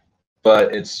intentional,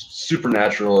 but it's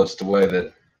supernatural. It's the way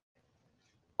that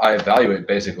I evaluate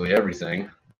basically everything,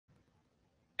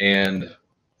 and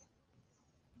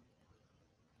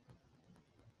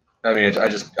I mean,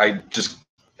 I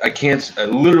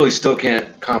literally still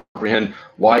can't comprehend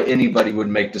why anybody would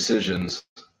make decisions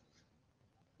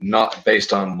not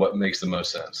based on what makes the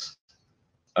most sense.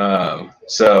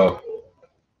 So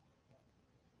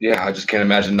yeah, I just can't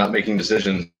imagine not making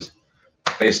decisions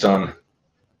based on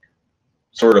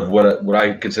sort of what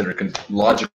I consider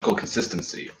logical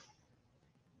consistency.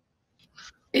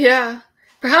 Yeah,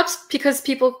 perhaps because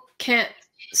people can't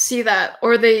see that,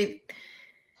 or they're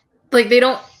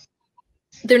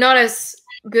not as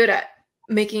good at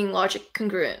making logic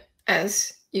congruent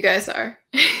as you guys are.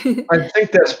 I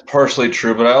think that's partially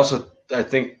true, but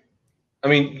I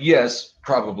mean, yes,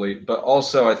 probably, but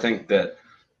also I think that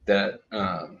the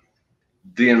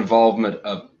involvement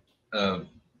of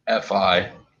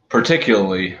FI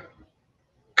particularly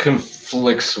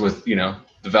conflicts with the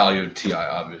value of TI.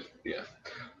 Obviously,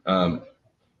 yeah.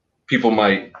 People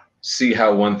might see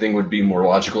how one thing would be more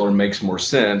logical or makes more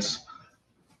sense,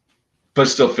 but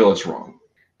still feel it's wrong.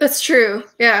 That's true.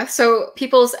 Yeah. So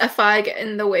people's FI get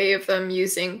in the way of them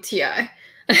using TI.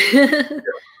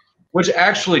 Which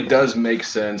actually does make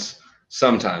sense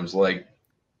sometimes. Like,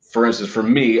 for instance, for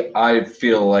me, I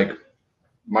feel like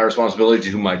my responsibility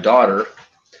to my daughter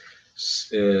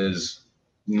is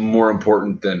more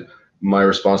important than my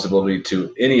responsibility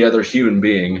to any other human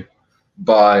being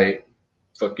by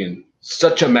fucking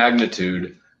such a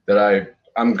magnitude that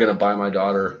I'm going to buy my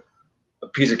daughter a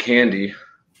piece of candy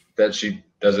that she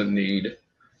doesn't need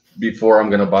before I'm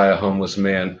going to buy a homeless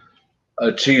man a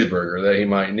cheeseburger that he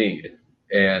might need.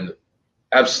 and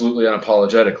absolutely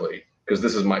unapologetically, because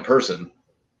this is my person.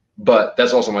 But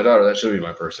that's also my daughter. That should be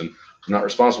my person. I'm not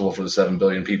responsible for the 7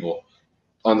 billion people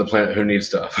on the planet who need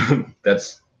stuff.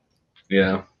 That's, you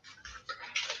know.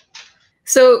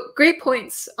 So great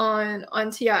points on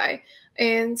TI.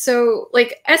 And so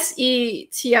like SETI,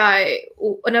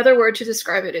 another word to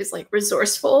describe it is like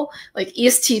resourceful. Like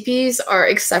ESTPs are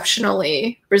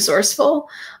exceptionally resourceful.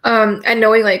 And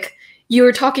knowing like you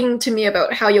were talking to me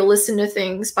about how you'll listen to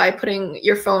things by putting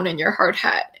your phone in your hard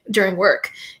hat during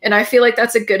work. And I feel like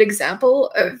that's a good example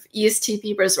of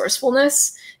ESTP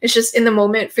resourcefulness. It's just in the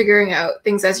moment figuring out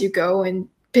things as you go and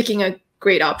picking a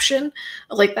great option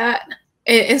like that.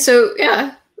 And so,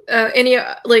 yeah,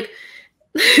 like,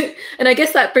 and I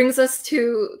guess that brings us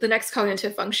to the next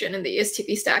cognitive function in the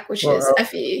ESTP stack, which is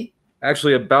FE.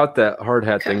 Actually, about that hard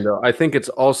hat thing, though, I think it's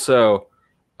also,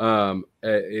 I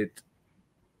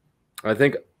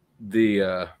think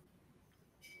the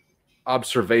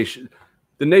observation,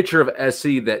 the nature of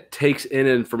SE that takes in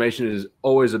information is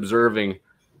always observing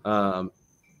the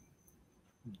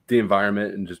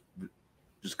environment and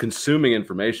just consuming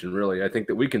information, really. I think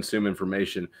that we consume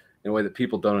information in a way that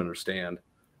people don't understand.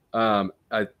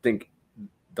 I think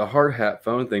the hard hat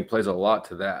phone thing plays a lot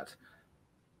to that.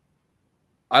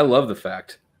 I love the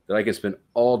fact that I can spend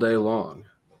all day long,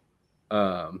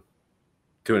 to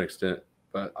an extent,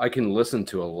 but I can listen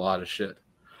to a lot of shit.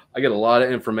 I get a lot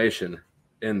of information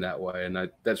in that way,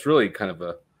 and that's really kind of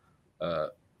an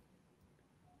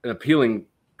appealing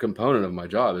component of my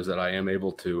job, is that I am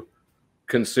able to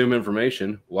consume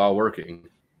information while working.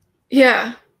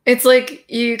 Yeah, it's like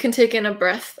you can take in a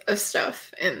breath of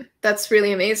stuff, and that's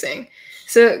really amazing.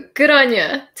 So good on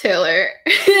you, Taylor.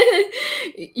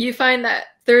 You find that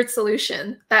third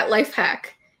solution, that life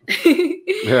hack.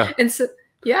 Yeah. And so,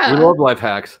 yeah. We love life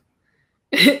hacks.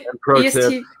 And pro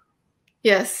tip.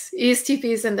 Yes,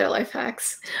 ESTPs and their life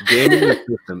hacks. Gaming the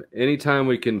system. Anytime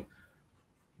we can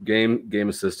game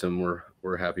a system,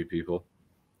 we're happy people.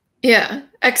 Yeah,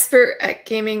 expert at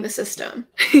gaming the system.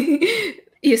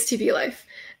 ESTP life.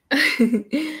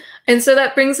 And so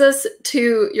that brings us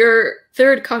to your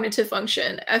third cognitive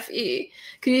function, FE.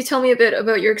 Could you tell me a bit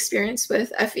about your experience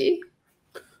with FE?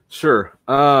 Sure.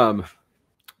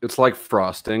 It's like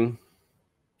frosting.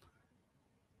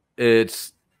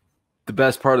 It's the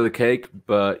best part of the cake,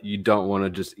 but you don't want to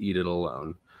just eat it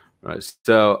alone, right?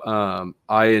 So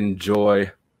I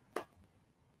enjoy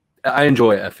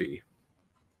FE.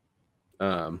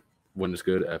 When it's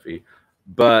good, FE,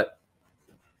 but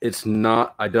it's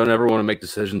not. I don't ever want to make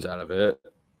decisions out of it.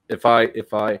 If I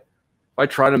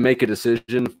try to make a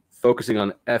decision focusing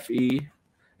on FE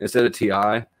instead of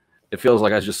TI, it feels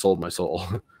like I just sold my soul.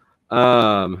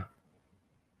 And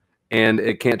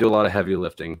it can't do a lot of heavy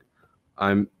lifting.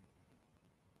 I'm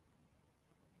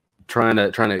trying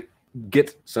to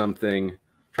get something,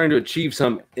 trying to achieve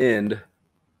some end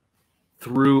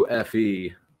through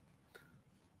FE.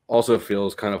 Also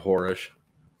feels kind of whorish,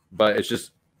 but it's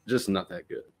just not that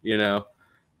good, you know.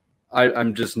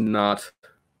 I'm just not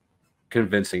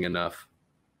convincing enough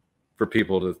for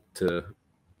people to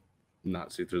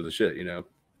not see through the shit, you know.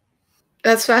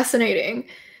 That's fascinating.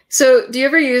 So do you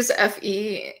ever use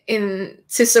FE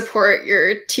to support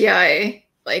your TI,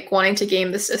 like wanting to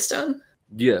game the system?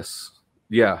 Yes.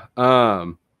 Yeah.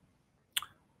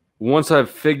 Once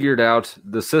I've figured out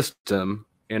the system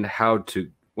and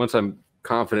once I'm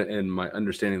confident in my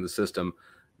understanding of the system,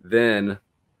 then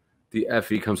the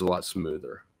FE comes a lot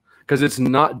smoother, because it's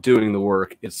not doing the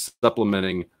work, it's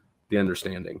supplementing the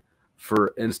understanding.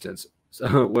 For instance,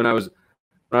 so when I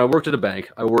worked at a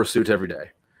bank, I wore a suit every day,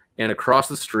 and across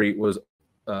the street was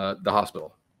the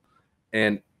hospital.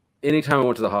 And anytime I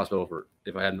went to the hospital,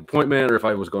 if I had an appointment or if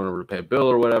I was going over to pay a bill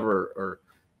or whatever, or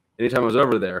anytime I was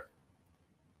over there,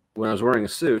 when I was wearing a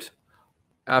suit,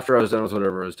 after I was done with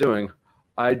whatever I was doing,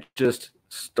 I just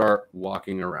start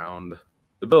walking around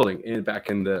the building and back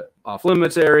in the off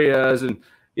limits areas and,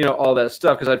 you know, all that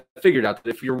stuff. Because I figured out that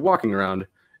if you're walking around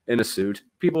in a suit,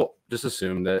 people just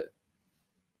assume that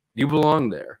you belong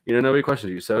there. You know, nobody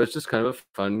questions you. So it's just kind of a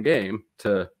fun game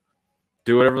to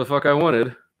do whatever the fuck I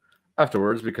wanted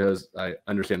afterwards, because I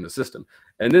understand the system.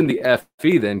 And then the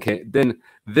FE then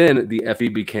the FE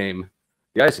became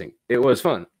the icing. It was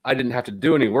fun. I didn't have to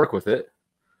do any work with it.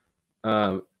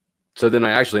 So then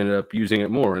I actually ended up using it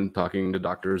more and talking to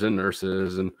doctors and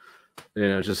nurses and, you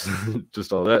know, just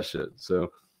all that shit.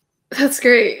 So that's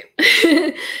great.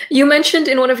 You mentioned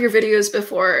in one of your videos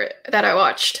before that I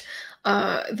watched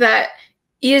that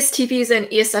ESTPs and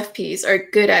ESFPs are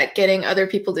good at getting other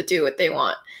people to do what they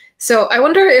want. So I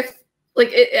wonder if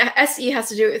like SE has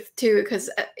to do it too, because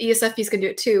ESFPs can do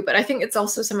it too, but I think it's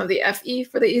also some of the FE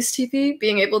for the ESTP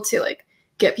being able to like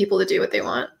get people to do what they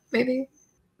want, maybe.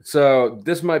 So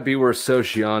this might be where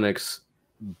socionics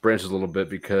branches a little bit,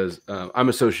 because I'm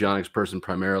a socionics person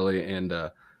primarily, and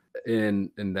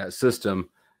in that system,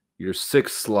 your 6th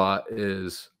slot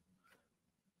is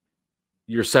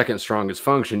your second strongest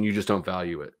function. You just don't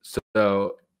value it.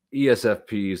 So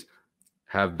ESFPs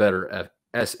have better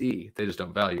SE. They just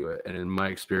don't value it. And in my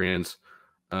experience,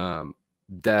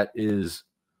 that is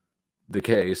the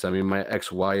case. I mean, my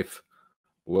ex-wife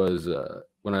was,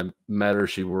 when I met her,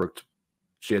 she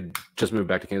had just moved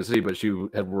back to Kansas City, but she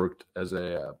had worked as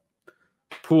a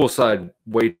poolside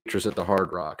waitress at the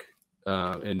Hard Rock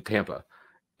in Tampa.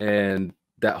 And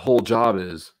that whole job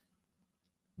is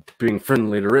being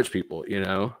friendly to rich people, you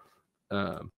know?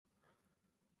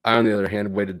 I, on the other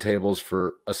hand, waited tables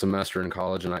for a semester in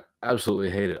college, and I absolutely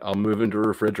hate it. I'll move into a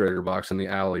refrigerator box in the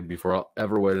alley before I'll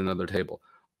ever wait another table.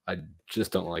 I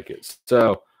just don't like it.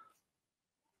 So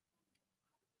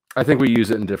I think we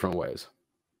use it in different ways.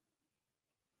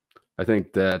 I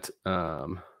think that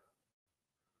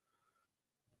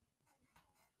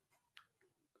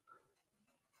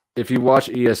if you watch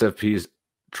ESFPs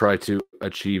try to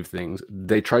achieve things,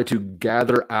 they try to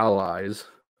gather allies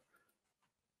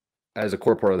as a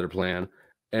core part of their plan,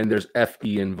 and there's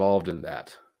FE involved in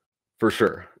that for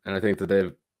sure. And I think that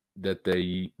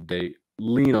they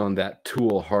lean on that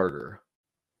tool harder.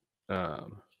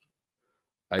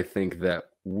 I think that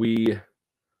we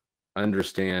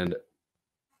understand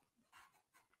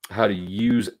how to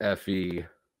use FE,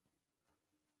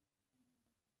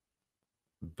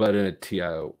 but in a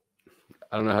TIO,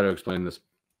 I don't know how to explain this.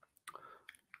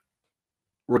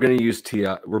 We're going to use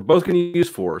TI. We're both going to use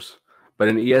force, but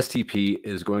an ESTP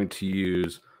is going to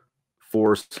use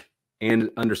force and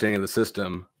understanding of the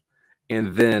system,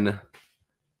 and then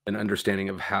an understanding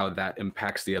of how that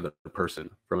impacts the other person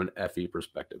from an FE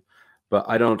perspective. But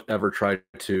I don't ever try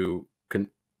to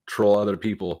control other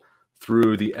people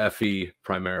through the FE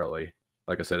primarily.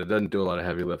 Like I said, it doesn't do a lot of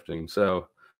heavy lifting. So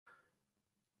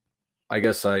I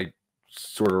guess I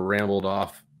sort of rambled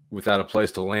off without a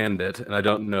place to land it. And I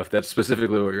don't know if that's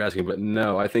specifically what you're asking, but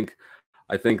no, I think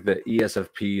that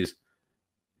ESFPs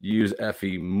use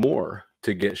FE more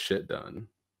to get shit done.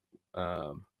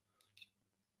 But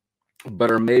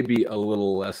are maybe a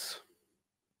little less.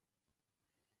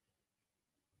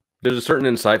 There's a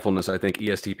certain insightfulness I think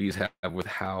ESTPs have with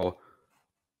how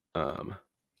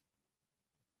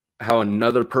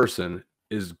another person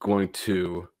is going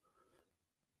to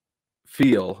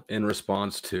feel in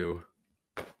response to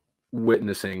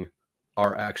witnessing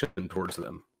our action towards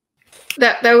them.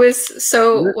 That was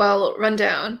so well run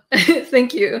down.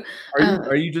 Thank you.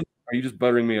 Are you just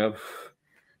buttering me up?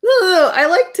 No, I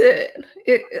liked it.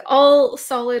 All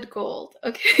solid gold.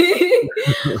 Okay.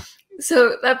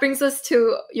 So that brings us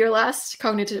to your last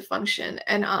cognitive function,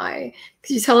 NI.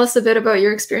 Could you tell us a bit about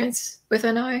your experience with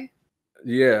NI?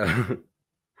 Yeah.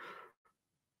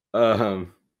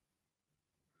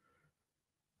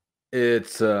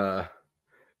 Its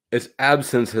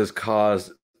absence has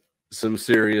caused some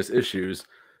serious issues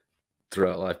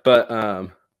throughout life, but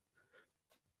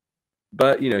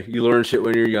you know, you learn shit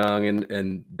when you're young,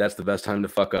 and that's the best time to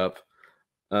fuck up.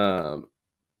 And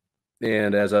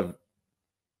as I've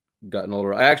gotten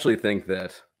older, I actually think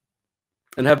that,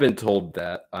 and have been told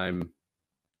that I'm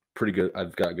pretty good.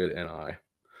 I've got good NI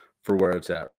for where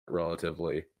it's at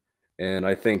relatively. And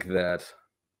I think that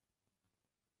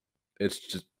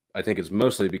I think it's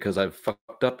mostly because I've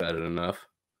fucked up at it enough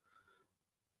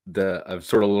that I've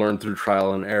sort of learned through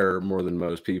trial and error more than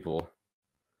most people.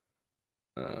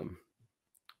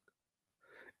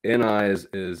 NI is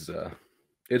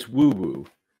it's woo-woo.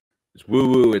 It's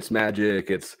woo-woo, it's magic,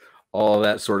 it's all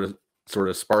that sort of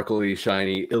sparkly,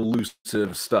 shiny,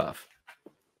 elusive stuff.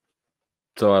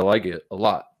 So I like it a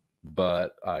lot,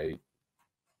 but I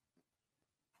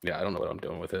don't know what I'm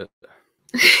doing with it.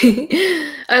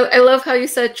 I love how you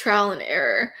said trial and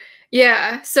error.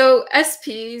 Yeah, so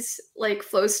SPs, like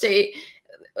flow state,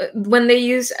 when they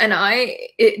use NI,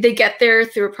 they get there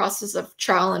through a process of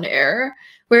trial and error.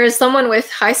 Whereas someone with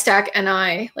high stack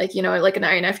NI, like, you know, like an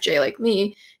INFJ like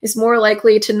me, is more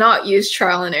likely to not use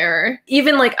trial and error.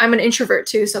 Even like I'm an introvert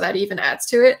too, so that even adds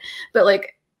to it. But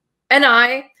like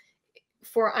NI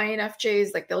for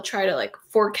INFJs, like they'll try to like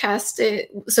forecast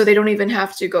it so they don't even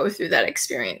have to go through that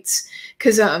experience.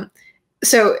 Because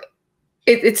so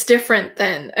it's different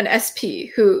than an SP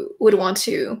who would want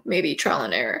to maybe trial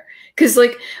and error. Because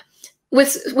like with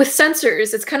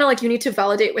sensors, it's kind of like you need to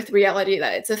validate with reality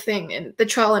that it's a thing, and the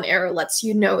trial and error lets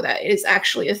you know that it is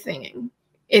actually a thing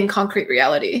in concrete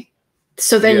reality.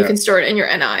 So then you can store it in your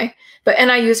NI. But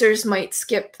NI users might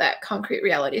skip that concrete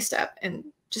reality step and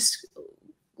just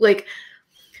like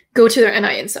go to their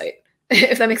NI insight,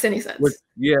 if that makes any sense.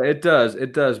 Yeah, it does.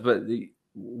 It does. But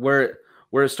where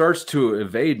it starts to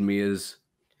evade me is,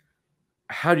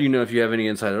 how do you know if you have any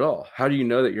insight at all? How do you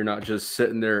know that you're not just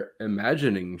sitting there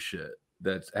imagining shit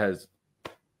that has,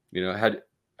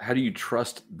 how do you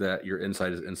trust that your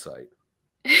insight is insight?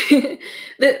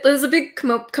 There's a big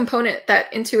component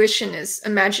that intuition is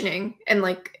imagining and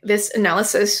like this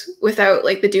analysis without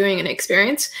like the doing and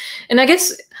experience. And I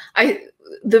guess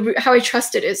how I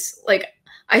trust it is like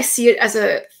I see it as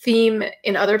a theme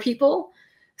in other people.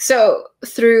 So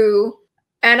through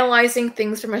analyzing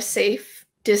things from a safe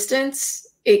distance,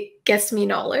 it gets me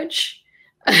knowledge.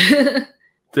 I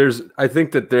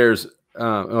think that there's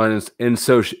in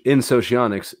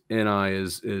socionics, NI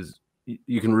is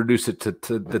you can reduce it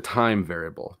to the time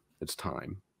variable. It's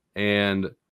time.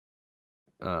 And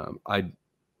I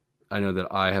know that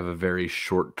I have a very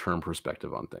short-term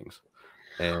perspective on things.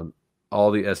 And all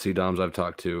the SC DOMs I've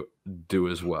talked to do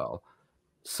as well.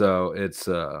 So it's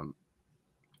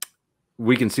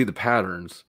we can see the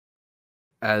patterns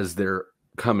as they're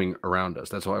coming around us.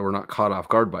 That's why we're not caught off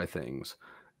guard by things.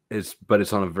 But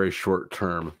it's on a very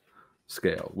short-term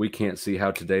scale. We can't see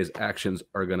how today's actions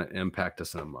are going to impact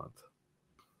us in a month.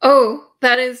 Oh,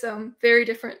 that is very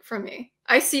different from me.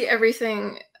 I see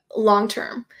everything long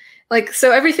term. Like, so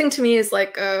everything to me is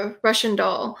like a Russian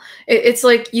doll. It's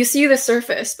like you see the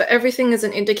surface, but everything is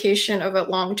an indication of a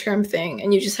long-term thing.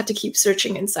 And you just have to keep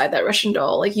searching inside that Russian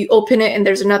doll. Like you open it and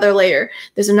there's another layer,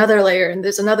 there's another layer, and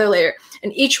there's another layer.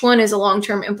 And each one is a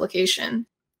long-term implication.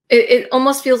 It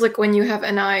almost feels like when you have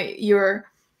NI, you're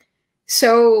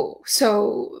so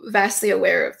vastly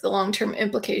aware of the long-term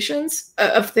implications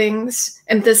of things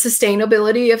and the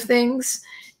sustainability of things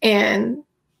and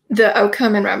the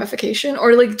outcome and ramification,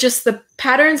 or like just the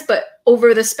patterns, but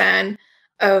over the span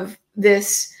of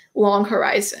this long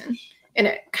horizon. And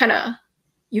it kind of,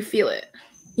 you feel it,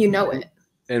 you know it.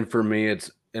 And for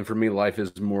me, life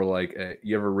is more like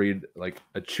you ever read like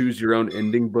a choose your own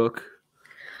ending book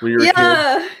when you're a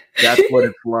kid? That's what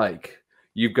it's like.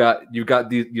 You've got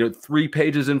these 3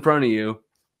 pages in front of you,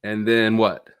 and then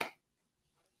what?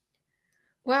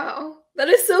 Wow, that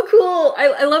is so cool.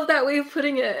 I love that way of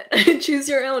putting it. Choose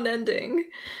your own ending.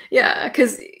 Yeah,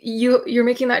 because you're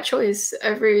making that choice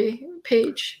every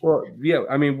page. Well, yeah,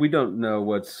 I mean, I don't know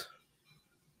what's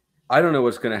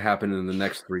going to happen in the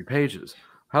next 3 pages.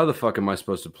 How the fuck am I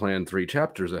supposed to plan 3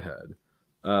 chapters ahead?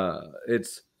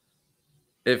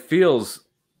 It feels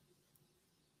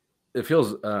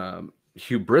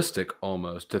hubristic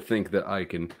almost to think that I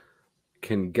can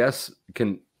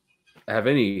have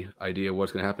any idea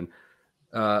what's going to happen.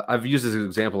 I've used this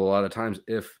example a lot of times.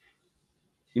 If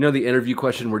the interview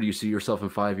question, where do you see yourself in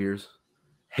 5 years?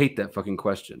 Hate that fucking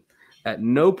question. At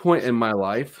no point in my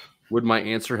life would my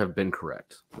answer have been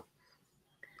correct.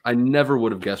 I never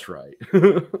would have guessed right.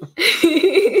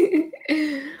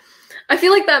 I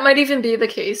feel like that might even be the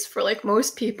case for like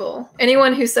most people.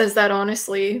 Anyone who says that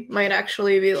honestly might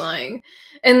actually be lying.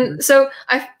 And so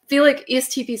I feel like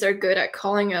ESTPs are good at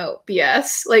calling out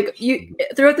BS. Like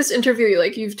throughout this interview,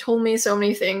 like you've told me so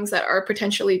many things that are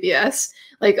potentially BS.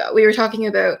 Like we were talking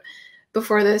about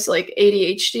before this, like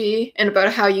ADHD, and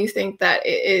about how you think that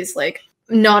it is like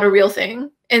not a real thing.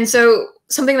 And so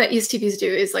something that ESTPs do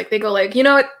is like they go like, you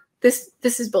know what, this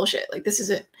is bullshit. Like this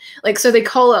isn't like, so they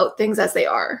call out things as they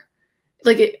are.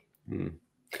 Like it. And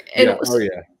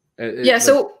yeah.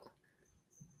 So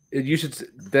you should.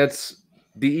 That's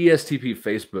the ESTP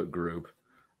Facebook group.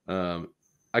 I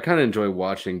kind of enjoy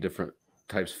watching different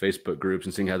types of Facebook groups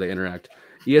and seeing how they interact.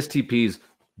 ESTPs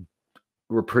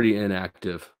were pretty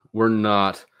inactive. We're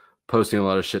not posting a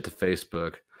lot of shit to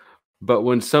Facebook, but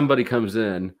when somebody comes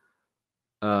in,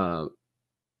 I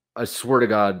swear to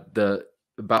God,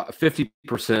 about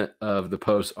 50% of the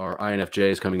posts are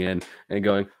INFJs coming in and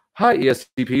going, "Hi,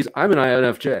 ESTPs, I'm an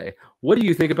INFJ. What do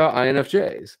you think about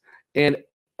INFJs?" And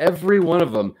every one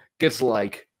of them gets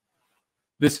like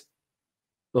this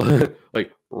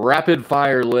like rapid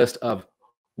fire list of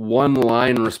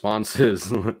 1-line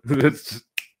responses. It's just,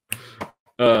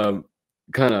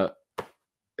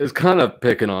 it's kind of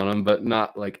picking on them, but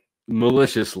not like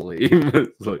maliciously.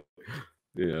 It's like,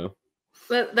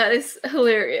 that is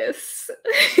hilarious.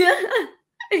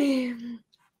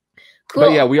 Cool.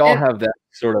 But yeah, we all have that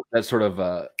sort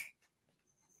of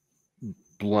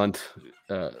blunt,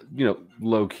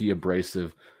 low key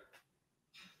abrasive,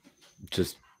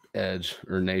 just edge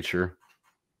or nature.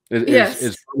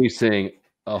 It's funny seeing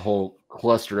a whole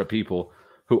cluster of people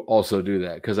who also do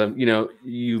that, because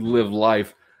you live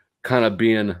life kind of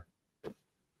being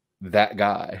that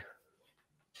guy.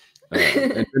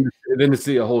 And then to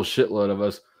see a whole shitload of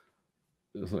us,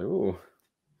 it's like, oh.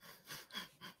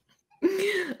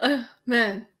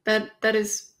 Man, that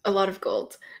is a lot of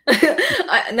gold.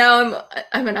 Now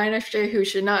I'm an INFJ who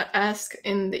should not ask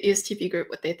in the ESTP group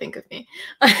what they think of me,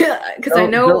 because I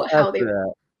know how they.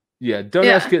 That. Yeah, don't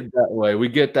ask it that way. We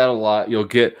get that a lot. You'll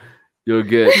get. I'll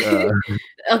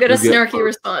get a snarky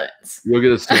response. You'll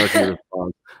get a snarky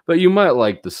response, but you might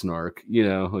like the snark.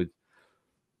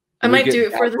 I might do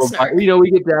it for the snark.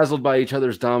 We get dazzled by each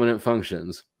other's dominant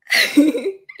functions.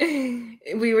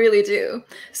 We really do.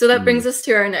 So that brings us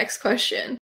to our next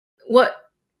question. What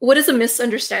is a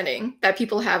misunderstanding that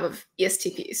people have of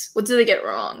ESTPs? What do they get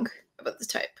wrong about the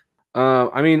type?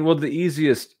 The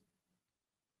easiest,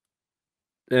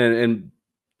 and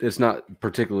it's not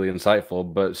particularly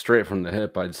insightful, but straight from the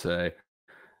hip, I'd say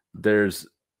there's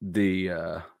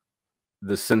the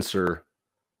sensor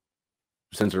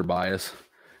bias,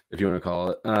 if you want to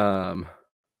call it.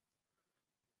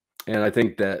 And I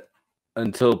think that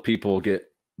until people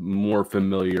get more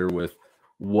familiar with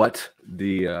what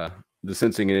the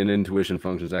sensing and intuition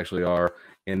functions actually are,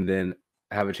 and then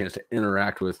have a chance to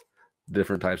interact with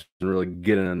different types and really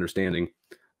get an understanding,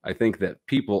 I think that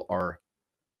people are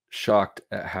shocked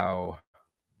at how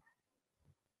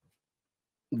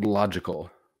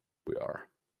logical we are.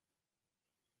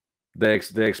 They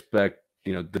expect,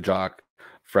 the jock,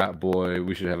 frat boy,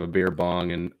 we should have a beer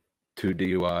bong and 2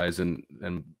 DUIs and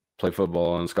play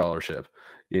football on scholarship,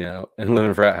 and live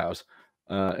in a frat house.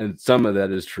 And some of that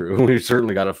is true. We've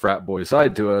certainly got a frat boy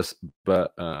side to us,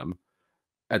 but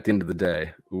at the end of the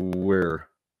day, we're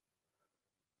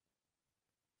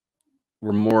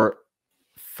more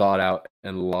thought out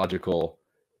and logical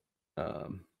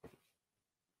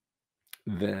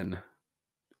than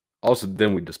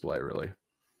we display, really.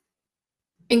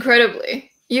 Incredibly.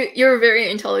 You're a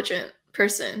very intelligent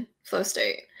person, Flow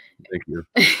State. Thank you.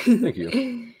 Thank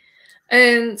you.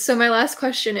 And so my last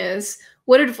question is,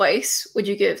 what advice would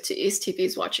you give to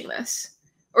ESTPs watching this?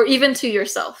 Or even to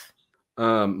yourself?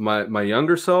 My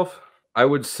younger self, I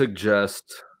would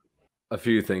suggest a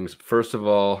few things. First of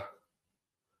all,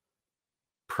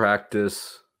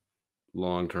 practice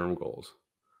long-term goals.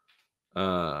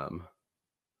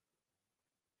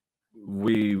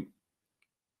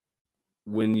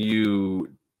 When you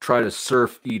try to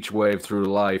surf each wave through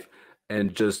life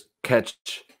and just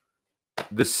catch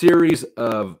the series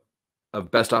of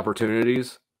best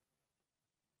opportunities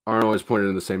aren't always pointed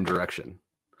in the same direction.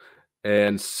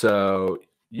 And so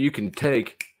you can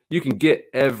get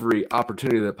every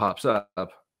opportunity that pops up,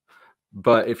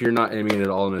 but if you're not aiming it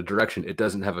all in a direction, it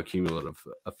doesn't have a cumulative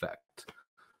effect.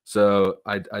 So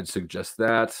I'd suggest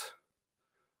that.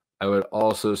 I would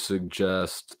also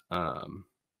suggest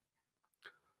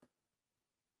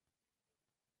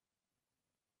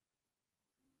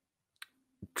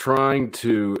trying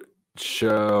to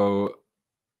show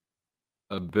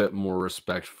a bit more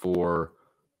respect for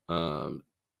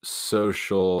for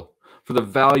the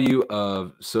value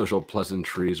of social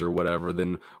pleasantries or whatever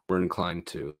than we're inclined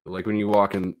to. Like when you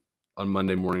walk in on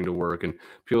Monday morning to work and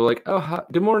people are like, oh, hi,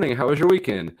 good morning, how was your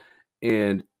weekend?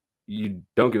 And you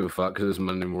don't give a fuck because it's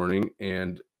Monday morning,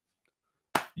 and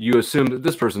you assume that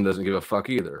this person doesn't give a fuck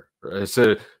either. Right?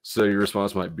 So your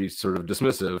response might be sort of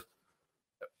dismissive.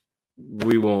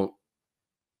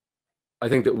 I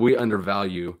think that we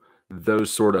undervalue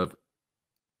those sort of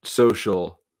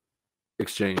social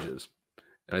exchanges.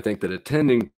 And I think that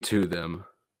attending to them,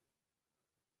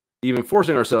 even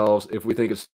forcing ourselves, if we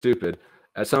think it's stupid,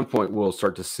 at some point we'll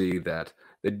start to see that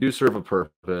they do serve a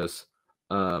purpose.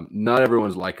 Not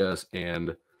everyone's like us,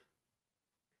 and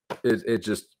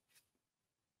it's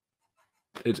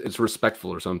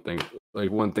respectful or something.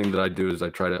 Like one thing that I do is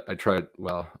I've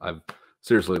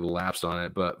seriously lapsed on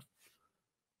it, but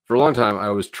for a long time I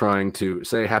was trying to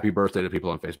say happy birthday to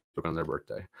people on Facebook on their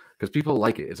birthday because people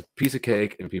like it. It's a piece of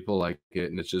cake and people like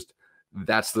it, and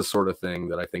that's the sort of thing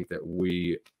that I think that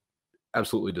we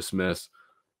absolutely dismiss,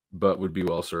 but would be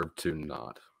well served to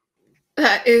not.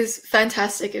 That is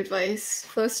fantastic advice,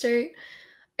 Flow State.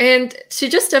 And to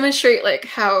just demonstrate like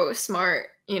how smart,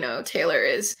 Taylor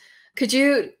is, could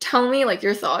you tell me like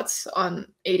your thoughts on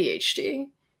ADHD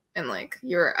and like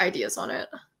your ideas on it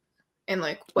and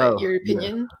like what your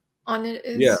opinion on it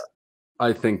is? Yeah.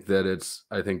 I think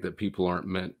that people aren't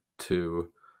meant to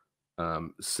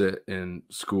sit in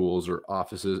schools or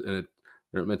offices, and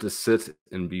they're meant to sit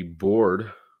and be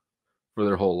bored for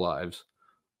their whole lives.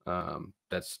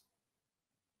 That's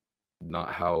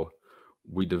not how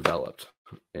we developed,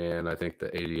 and I think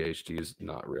that ADHD is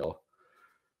not real.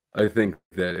 I think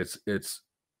that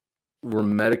we're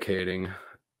medicating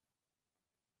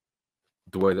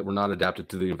the way that we're not adapted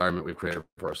to the environment we've created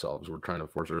for ourselves. We're trying to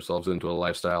force ourselves into a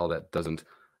lifestyle that doesn't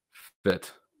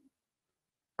fit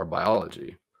our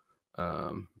biology.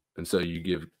 And so you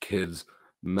give kids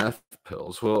meth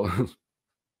pills. Well,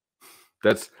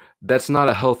 that's not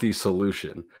a healthy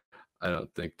solution. I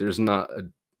don't think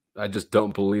I just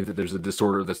don't believe that there's a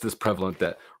disorder that's this prevalent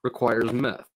that requires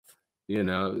meth. You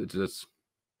know, it's just,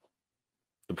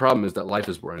 the problem is that life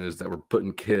is boring, is that we're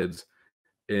putting kids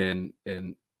in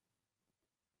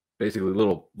basically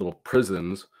little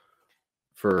prisons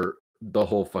for the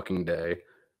whole fucking day,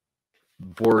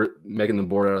 making them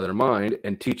bored out of their mind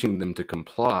and teaching them to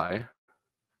comply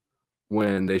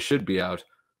when they should be out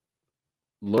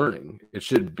learning. It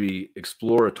should be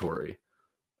exploratory,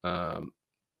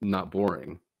 not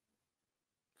boring.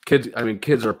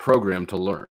 Kids are programmed to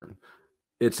learn.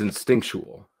 It's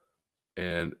instinctual.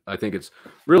 And I think it's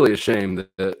really a shame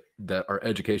that our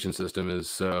education system is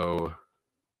so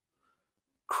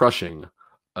crushing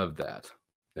of that.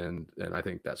 And I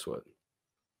think that's what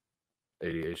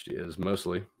ADHD is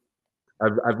mostly.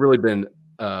 I've really been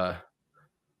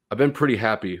I've been pretty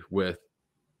happy with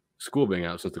school being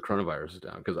out since the coronavirus is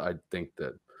down, because I think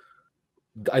the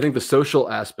social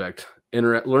aspect,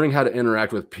 learning how to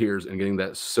interact with peers and getting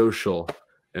that social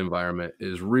environment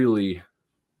is really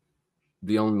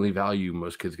the only value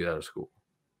most kids get out of school.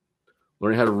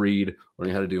 Learning how to read,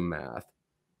 learning how to do math,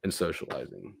 and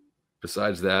socializing.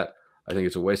 Besides that, I think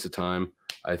it's a waste of time.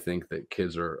 I think that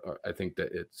I think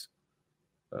that it's,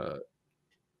 I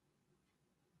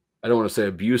don't want to say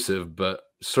abusive, but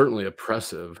certainly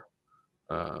oppressive.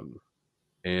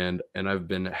 And I've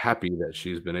been happy that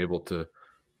she's been able to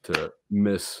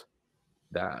miss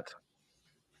that.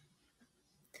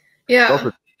 Yeah.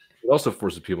 It also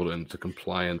forces people into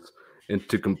compliant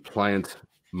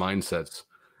mindsets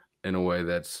in a way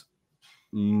that's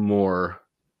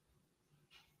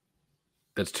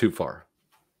too far.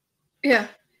 Yeah.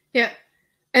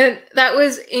 And that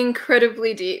was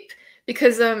incredibly deep,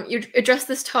 because you address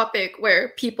this topic where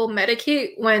people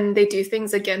medicate when they do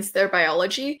things against their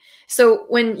biology. So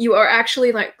when you are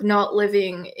actually like not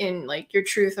living in like your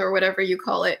truth or whatever you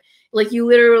call it, like you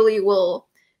literally will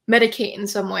medicate in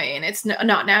some way, and it's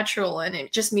not natural, and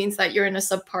it just means that you're in a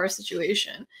subpar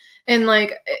situation. And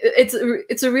like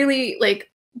it's a really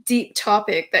like deep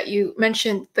topic that you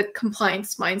mentioned, the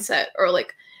compliance mindset, or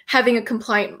like having a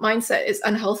compliant mindset is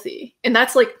unhealthy. And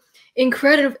that's like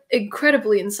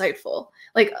incredibly insightful.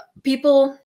 Like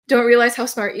people don't realize how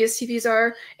smart ESTPs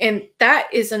are. And that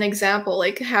is an example,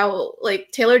 like how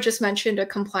like Taylor just mentioned a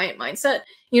compliant mindset.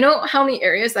 You know how many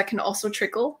areas that can also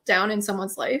trickle down in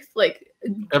someone's life? Like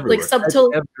everywhere.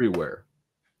 Everywhere.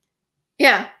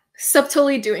 Yeah.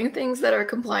 Subtly doing things that are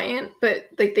compliant, but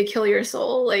like they kill your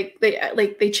soul, like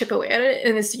they chip away at it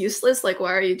and it's useless. Like,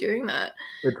 why are you doing that?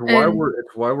 It's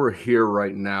why we're here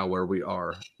right now, where we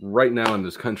are right now in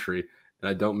this country. And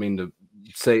I don't mean to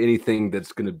say anything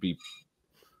that's going to be,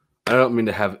 I don't mean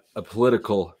to have a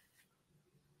political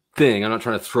thing. I'm not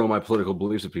trying to throw my political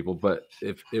beliefs at people, but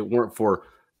if it weren't for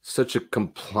such a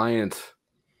compliant,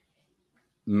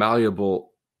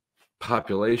 malleable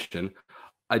population,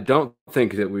 I don't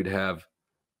think that we'd have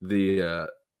the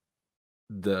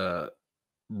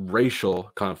racial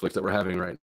conflicts that we're having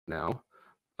right now.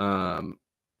 I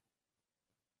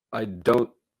don't,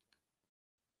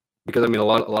 because I mean a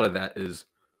lot of that is,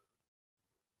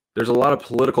 there's a lot of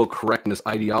political correctness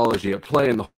ideology at play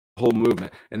in the whole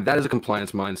movement, and that is a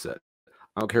compliance mindset.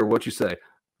 I don't care what you say.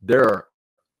 There are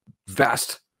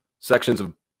vast sections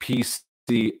of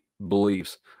PC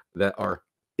beliefs that are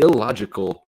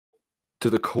illogical to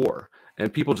the core,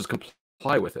 and people just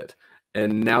comply with it.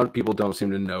 And now people don't seem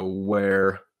to know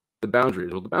where the boundary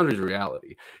is. Well, the boundary is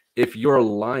reality. If you're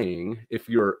lying, if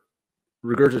you're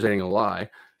regurgitating a lie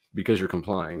because you're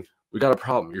complying, we got a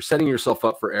problem. You're setting yourself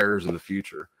up for errors in the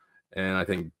future. And I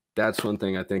think that's one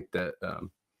thing I think that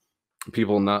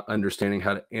people not understanding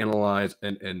how to analyze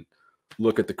and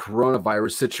look at the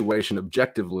coronavirus situation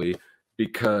objectively,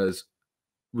 because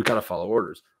we got to follow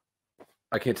orders.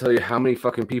 I can't tell you how many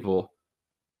fucking people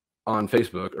on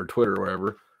Facebook or Twitter or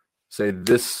wherever say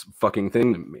this fucking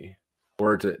thing to me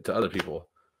or to other people.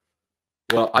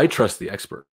 Well, I trust the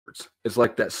experts. It's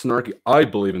like that snarky, I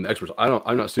believe in the experts.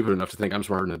 I'm not stupid enough to think I'm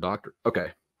smarter than a doctor.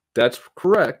 Okay, that's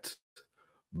correct.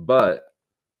 But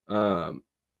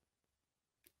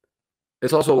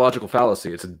it's also a logical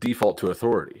fallacy. It's a default to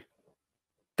authority.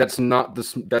 That's not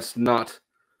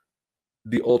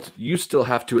the ult. You still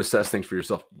have to assess things for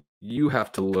yourself. You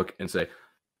have to look and say,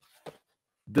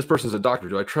 this person's a doctor.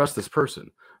 Do I trust this person?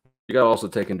 You got to also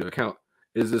take into account,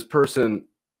 is this person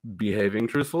behaving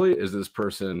truthfully? Is this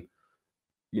person,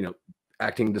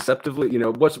 acting deceptively? You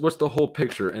know, what's the whole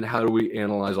picture, and how do we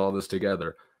analyze all this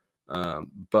together?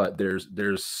 But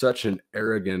there's such an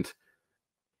arrogant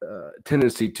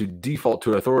tendency to default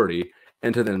to authority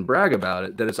and to then brag about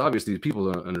it that it's obvious these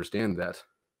people don't understand that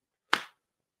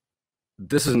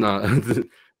this is not.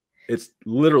 It's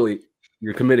literally,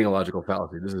 you're committing a logical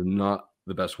fallacy. This is not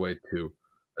the best way to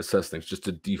assess things, just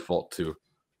to default to.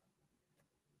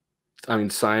 I mean,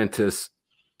 scientists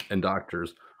and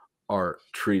doctors are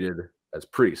treated as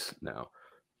priests now.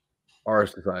 Our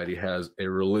society has a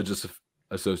religious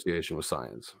association with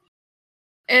science.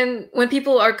 And when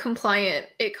people are compliant,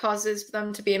 it causes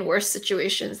them to be in worse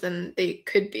situations than they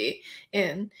could be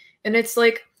in. And it's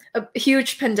like a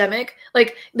huge pandemic.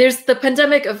 Like, there's the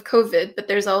pandemic of COVID, but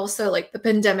there's also like the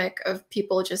pandemic of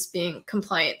people just being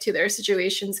compliant to their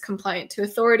situations, compliant to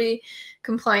authority,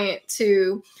 compliant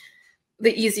to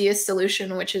the easiest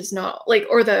solution, which is not like,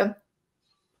 or the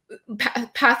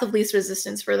path of least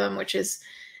resistance for them, which is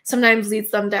sometimes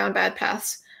leads them down bad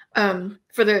paths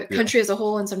for the country as a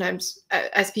whole, and sometimes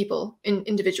as people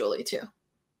individually too.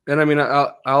 And I mean,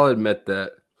 I'll admit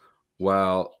that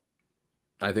while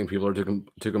I think people are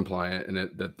too compliant, and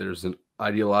that there's an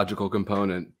ideological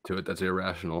component to it that's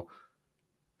irrational,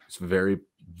 it's very,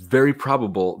 very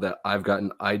probable that I've got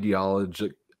an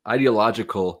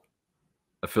ideological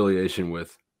affiliation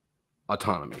with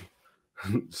autonomy.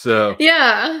 So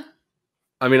yeah,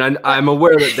 I mean, I'm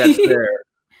aware that that's there,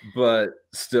 but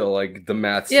still, like, the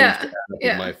math seems to add up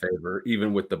in my favor,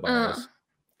 even with the bias.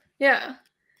 Yeah,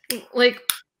 like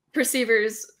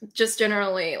perceivers just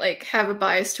generally like have a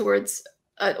bias towards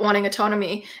wanting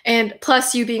autonomy, and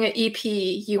plus you being an EP,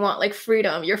 you want like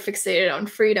freedom. You're fixated on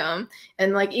freedom,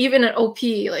 and like even an OP,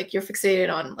 like you're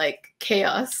fixated on like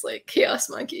chaos, like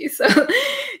chaos monkey. So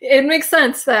it makes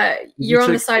sense that you're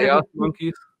on the side of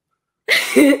monkeys.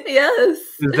 Yes.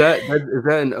 Is that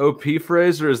an OP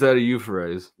phrase, or is that a U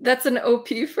phrase? That's an OP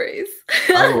phrase.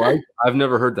 I've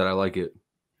never heard that. I like it.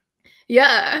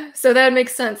 Yeah. So that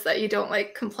makes sense that you don't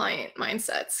like compliant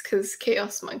mindsets, because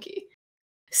chaos monkey.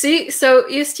 See, so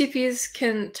ESTPs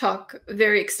can talk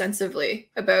very extensively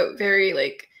about very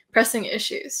like pressing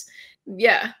issues.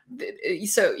 Yeah.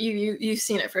 So you've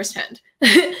seen it firsthand.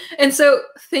 And so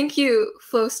thank you,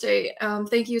 Flow State.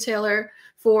 Thank you, Taylor,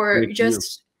 for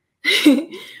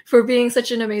for being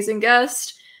such an amazing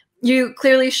guest. You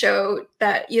clearly show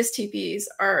that ESTPs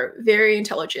are very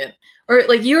intelligent, or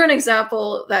like you're an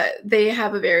example that they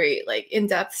have a very like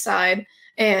in-depth side,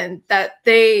 and that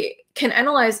they can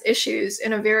analyze issues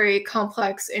in a very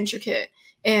complex, intricate,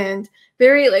 and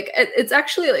very like, it's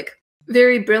actually like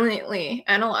very brilliantly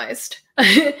analyzed.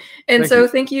 And so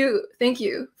thank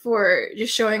you for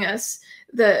just showing us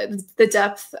the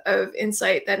depth of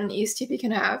insight that an ESTP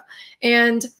can have.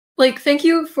 And like, thank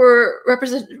you for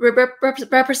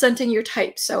representing your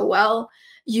type so well.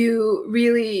 You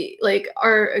really like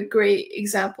are a great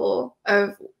example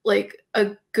of like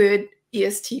a good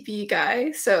ESTP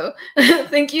guy. So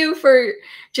thank you for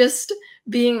just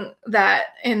being that,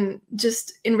 and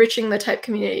just enriching the type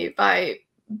community by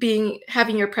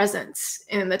having your presence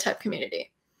in the type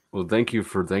community. Well, thank you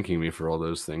for thanking me for all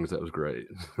those things. That was great.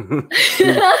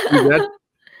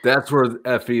 That's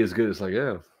where FE is good. It's like,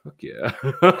 yeah, fuck yeah.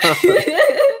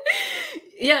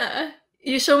 Yeah.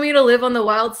 You show me to live on the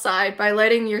wild side by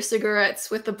lighting your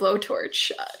cigarettes with the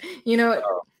blowtorch. You know,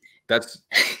 that's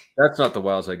not the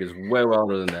wild side. It's way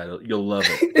wilder than that. You'll love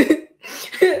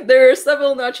it. There are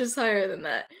several notches higher than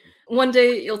that. One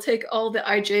day you'll take all the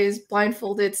IJs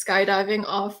blindfolded skydiving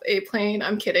off a plane.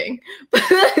 I'm kidding.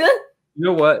 You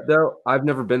know what, though? I've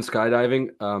never been skydiving.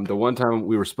 The one time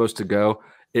we were supposed to go,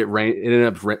 it rained. It ended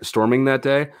up storming that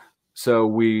day, so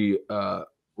we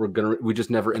just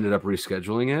never ended up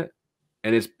rescheduling it,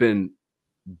 and it's been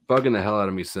bugging the hell out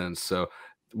of me since. So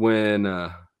when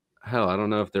hell, I don't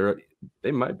know if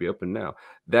they might be open now.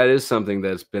 That is something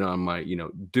that's been on my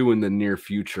do in the near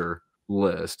future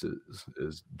list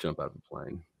is jump out of a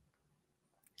plane.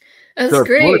 That's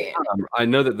great. I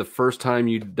know that the first time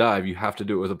you dive, you have to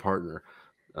do it with a partner.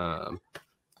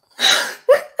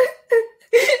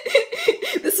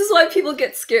 This is why people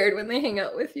get scared when they hang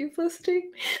out with you, Felicity.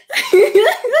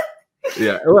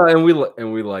 Yeah, well,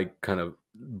 and we like kind of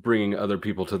bringing other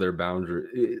people to their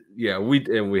boundary. Yeah,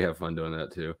 we have fun doing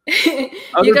that too.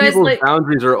 Other people's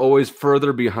boundaries are always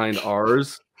further behind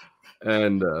ours,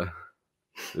 and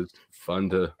it's fun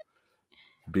to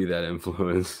be that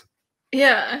influence.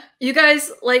 Yeah, you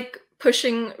guys like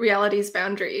pushing reality's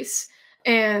boundaries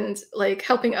and like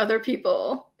helping other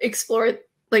people explore,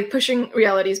 like pushing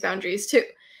reality's boundaries too.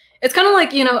 It's kind of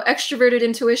like, extroverted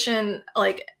intuition,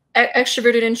 like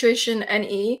extroverted intuition,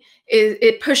 NE,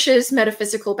 it pushes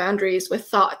metaphysical boundaries with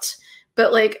thought,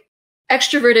 but like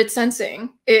extroverted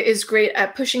sensing is great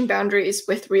at pushing boundaries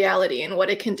with reality and what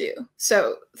it can do.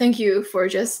 So thank you for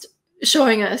just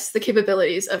showing us the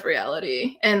capabilities of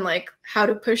reality and like how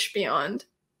to push beyond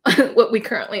what we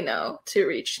currently know to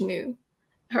reach new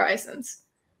horizons.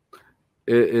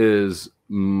 It is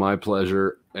my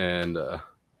pleasure, and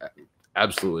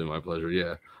absolutely my pleasure.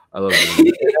 Yeah, I love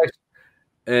it.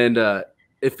 And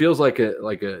it feels like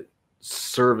a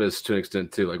service to an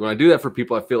extent too. Like when I do that for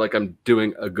people, I feel like I'm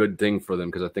doing a good thing for them,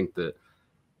 because I think that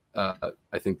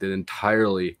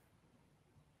entirely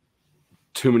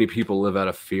too many people live out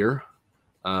of fear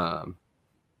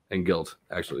and guilt.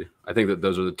 Actually, I think that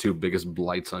those are the two biggest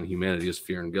blights on humanity, is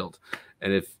fear and guilt.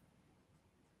 And if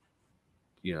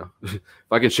if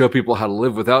I can show people how to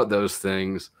live without those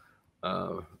things,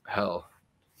 hell,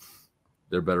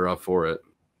 they're better off for it.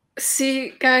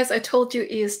 See, guys, I told you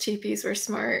ESTPs were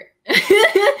smart.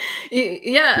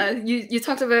 Yeah, you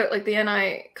talked about like the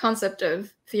NI concept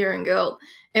of fear and guilt,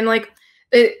 and like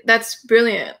that's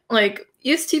brilliant. Like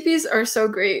ESTPs are so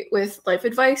great with life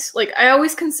advice. Like I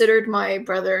always considered my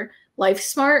brother life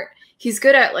smart. He's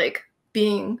good at like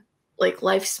being like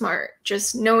life smart,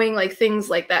 just knowing like things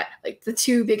like that. Like the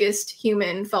two biggest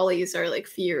human follies are like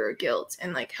fear or guilt,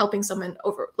 and like helping someone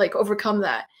overcome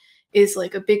that is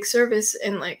like a big service,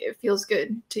 and like it feels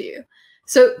good to you.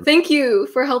 So thank you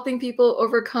for helping people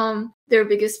overcome their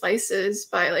biggest vices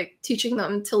by like teaching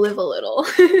them to live a little.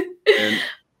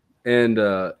 and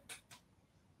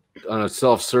on a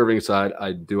self-serving side,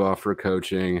 I do offer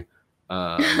coaching.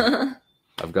 I've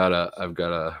got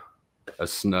a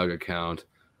Snug account.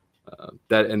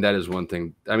 That is one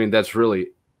thing. I mean, that's really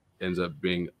ends up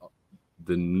being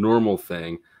the normal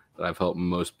thing that I've helped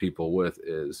most people with,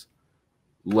 is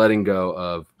letting go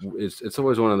of. It's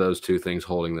always one of those two things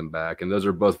holding them back, and those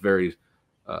are both very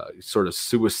sort of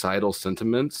suicidal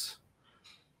sentiments,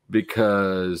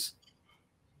 because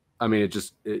I mean,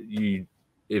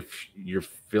 if you're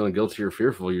feeling guilty or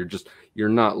fearful, you're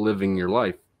not living your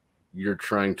life. You're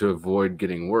trying to avoid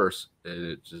getting worse,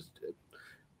 and if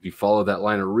you follow that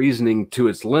line of reasoning to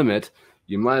its limit,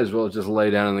 you might as well just lay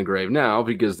down in the grave now,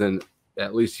 because then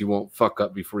at least you won't fuck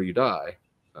up before you die.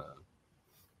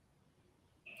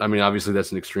 I mean, obviously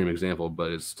that's an extreme example,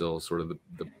 but it's still sort of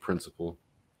the principle.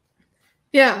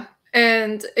 Yeah,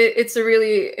 and it's a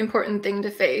really important thing to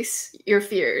face your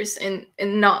fears and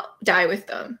not die with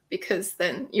them, because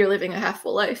then you're living a half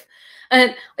full life.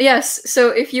 And yes, so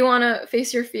if you want to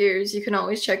face your fears, you can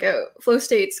always check out Flow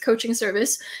State's coaching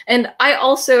service. And I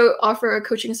also offer a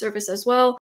coaching service as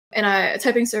well, and a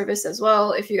typing service as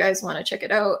well, if you guys want to check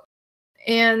it out.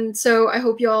 And so I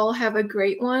hope you all have a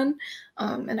great one.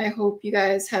 And I hope you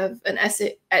guys have an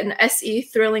SE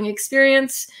thrilling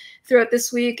experience throughout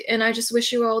this week. And I just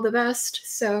wish you all the best.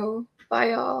 So bye,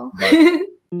 y'all.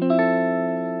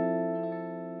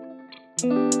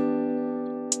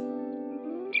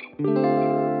 Bye.